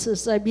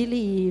Jesus, I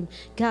believe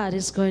God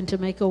is going to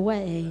make a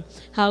way.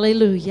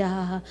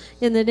 Hallelujah.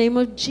 In the name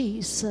of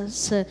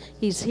Jesus,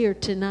 He's here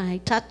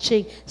tonight,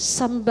 touching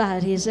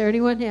somebody. Is there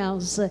anyone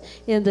else?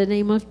 In the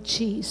name of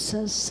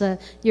Jesus,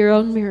 your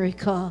own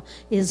miracle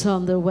is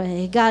on the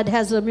way. God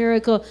has a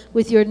miracle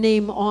with your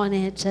name on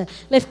it.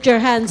 Lift your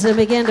hands and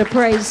begin to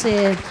praise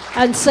Him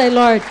and say,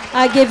 Lord,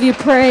 I give you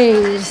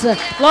praise.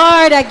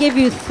 Lord, I give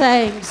you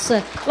thanks.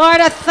 Lord,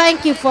 I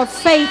thank you for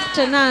faith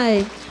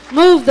tonight.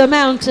 Move the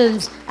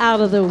mountains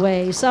out of the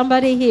way.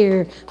 Somebody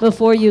here,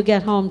 before you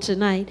get home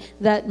tonight,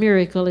 that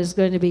miracle is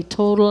going to be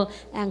total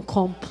and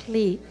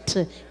complete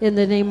in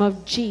the name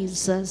of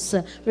Jesus.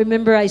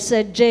 Remember, I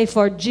said J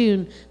for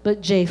June,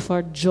 but J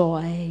for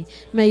joy.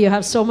 May you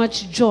have so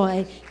much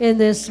joy in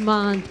this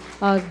month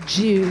of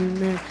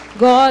June.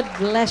 God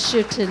bless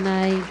you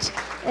tonight.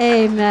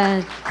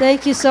 Amen.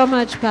 Thank you so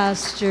much,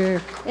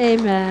 Pastor.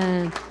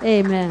 Amen.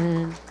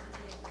 Amen.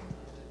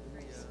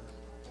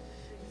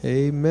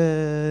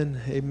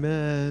 Amen.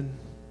 Amen.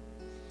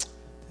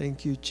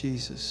 Thank you,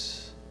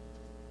 Jesus.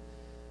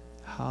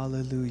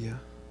 Hallelujah.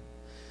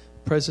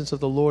 Presence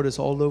of the Lord is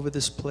all over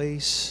this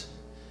place.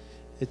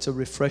 It's a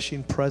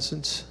refreshing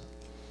presence.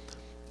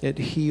 It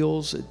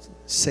heals, it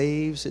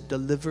saves, it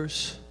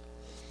delivers.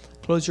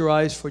 Close your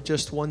eyes for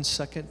just 1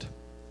 second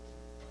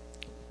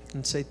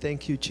and say,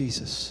 thank you,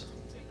 Jesus.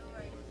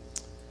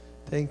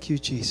 Thank you,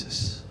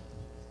 Jesus.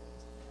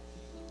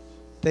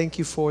 Thank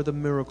you for the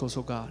miracles,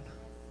 oh God.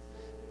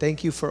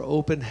 Thank you for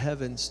open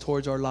heavens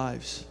towards our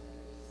lives.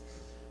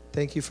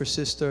 Thank you for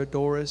Sister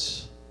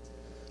Doris,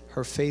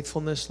 her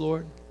faithfulness,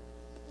 Lord.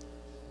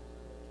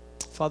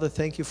 Father,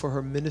 thank you for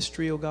her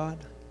ministry, oh God.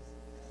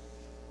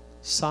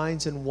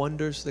 Signs and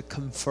wonders that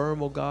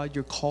confirm, oh God,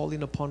 your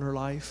calling upon her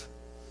life.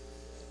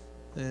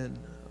 And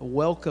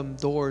welcome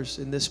doors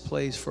in this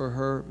place for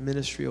her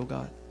ministry, oh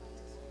God.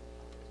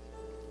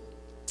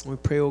 We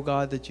pray, oh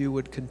God, that you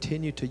would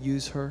continue to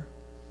use her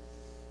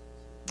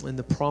and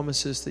the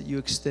promises that you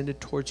extended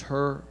towards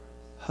her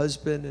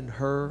husband and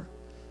her,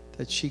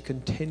 that she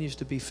continues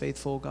to be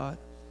faithful, God.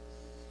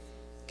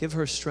 Give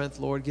her strength,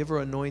 Lord. Give her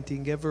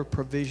anointing. Give her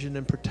provision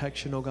and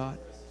protection, oh God.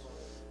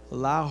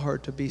 Allow her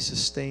to be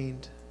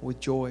sustained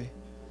with joy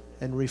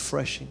and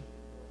refreshing.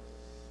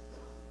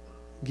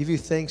 Give you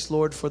thanks,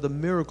 Lord, for the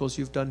miracles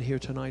you've done here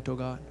tonight, oh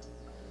God.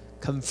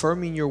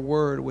 Confirming your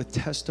word with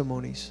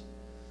testimonies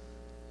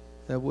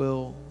that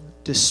will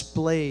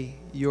display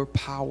your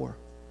power.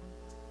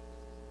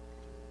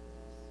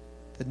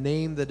 The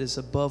name that is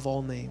above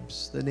all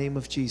names, the name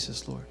of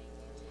Jesus, Lord.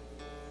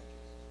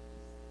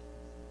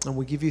 And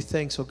we give you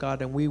thanks, oh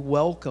God, and we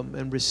welcome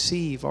and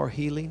receive our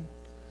healing.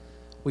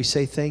 We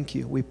say thank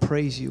you. We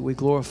praise you. We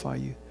glorify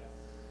you.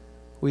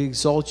 We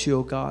exalt you,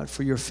 oh God,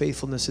 for your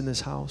faithfulness in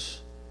this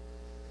house.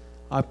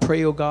 I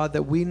pray, oh God,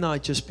 that we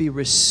not just be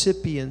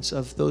recipients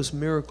of those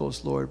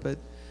miracles, Lord, but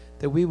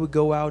that we would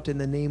go out in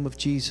the name of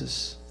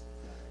Jesus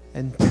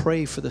and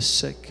pray for the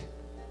sick.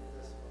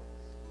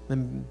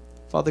 And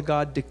Father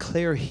God,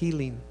 declare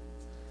healing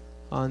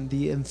on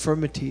the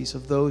infirmities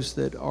of those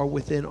that are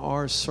within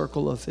our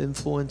circle of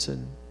influence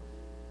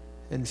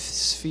and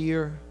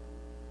sphere,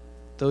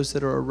 those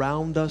that are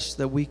around us,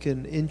 that we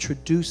can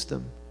introduce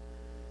them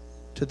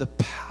to the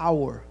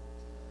power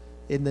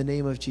in the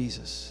name of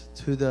Jesus,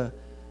 to the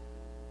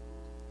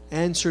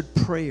answered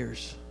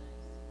prayers,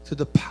 to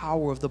the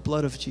power of the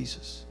blood of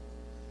Jesus,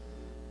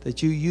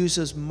 that you use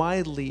us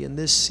mightily in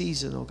this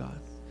season, oh God.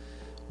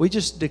 We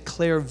just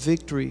declare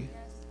victory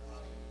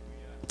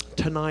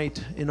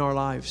tonight in our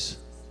lives.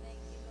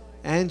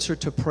 Answer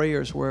to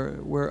prayers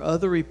where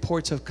other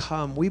reports have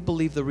come. We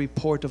believe the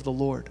report of the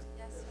Lord.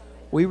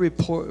 We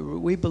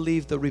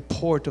believe the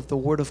report of the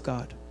Word of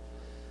God,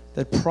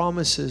 that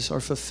promises are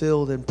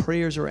fulfilled and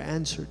prayers are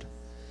answered,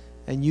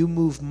 and you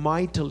move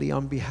mightily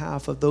on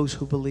behalf of those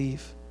who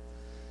believe.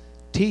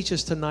 Teach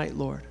us tonight,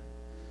 Lord,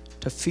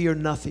 to fear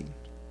nothing.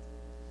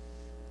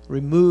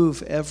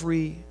 Remove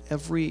every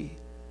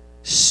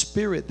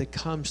spirit that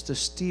comes to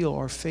steal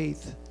our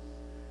faith.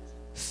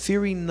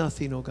 Fearing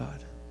nothing, oh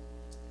God.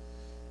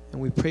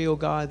 And we pray, oh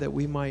God, that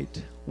we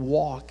might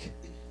walk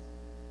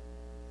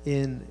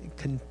in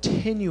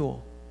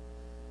continual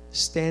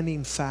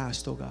standing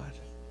fast, oh God.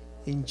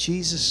 In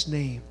Jesus'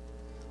 name,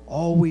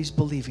 always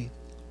believing.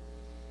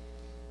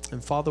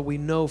 And Father, we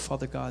know,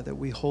 Father God, that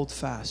we hold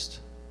fast.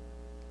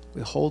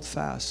 We hold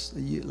fast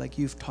like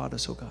you've taught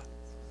us, oh God.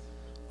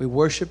 We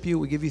worship you.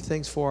 We give you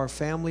thanks for our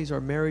families,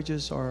 our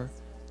marriages, our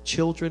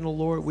children, oh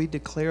Lord. We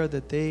declare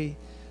that they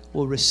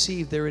will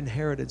receive their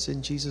inheritance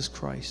in Jesus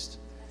Christ.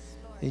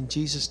 In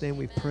Jesus' name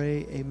we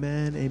pray.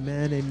 Amen,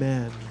 amen,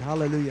 amen.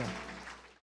 Hallelujah.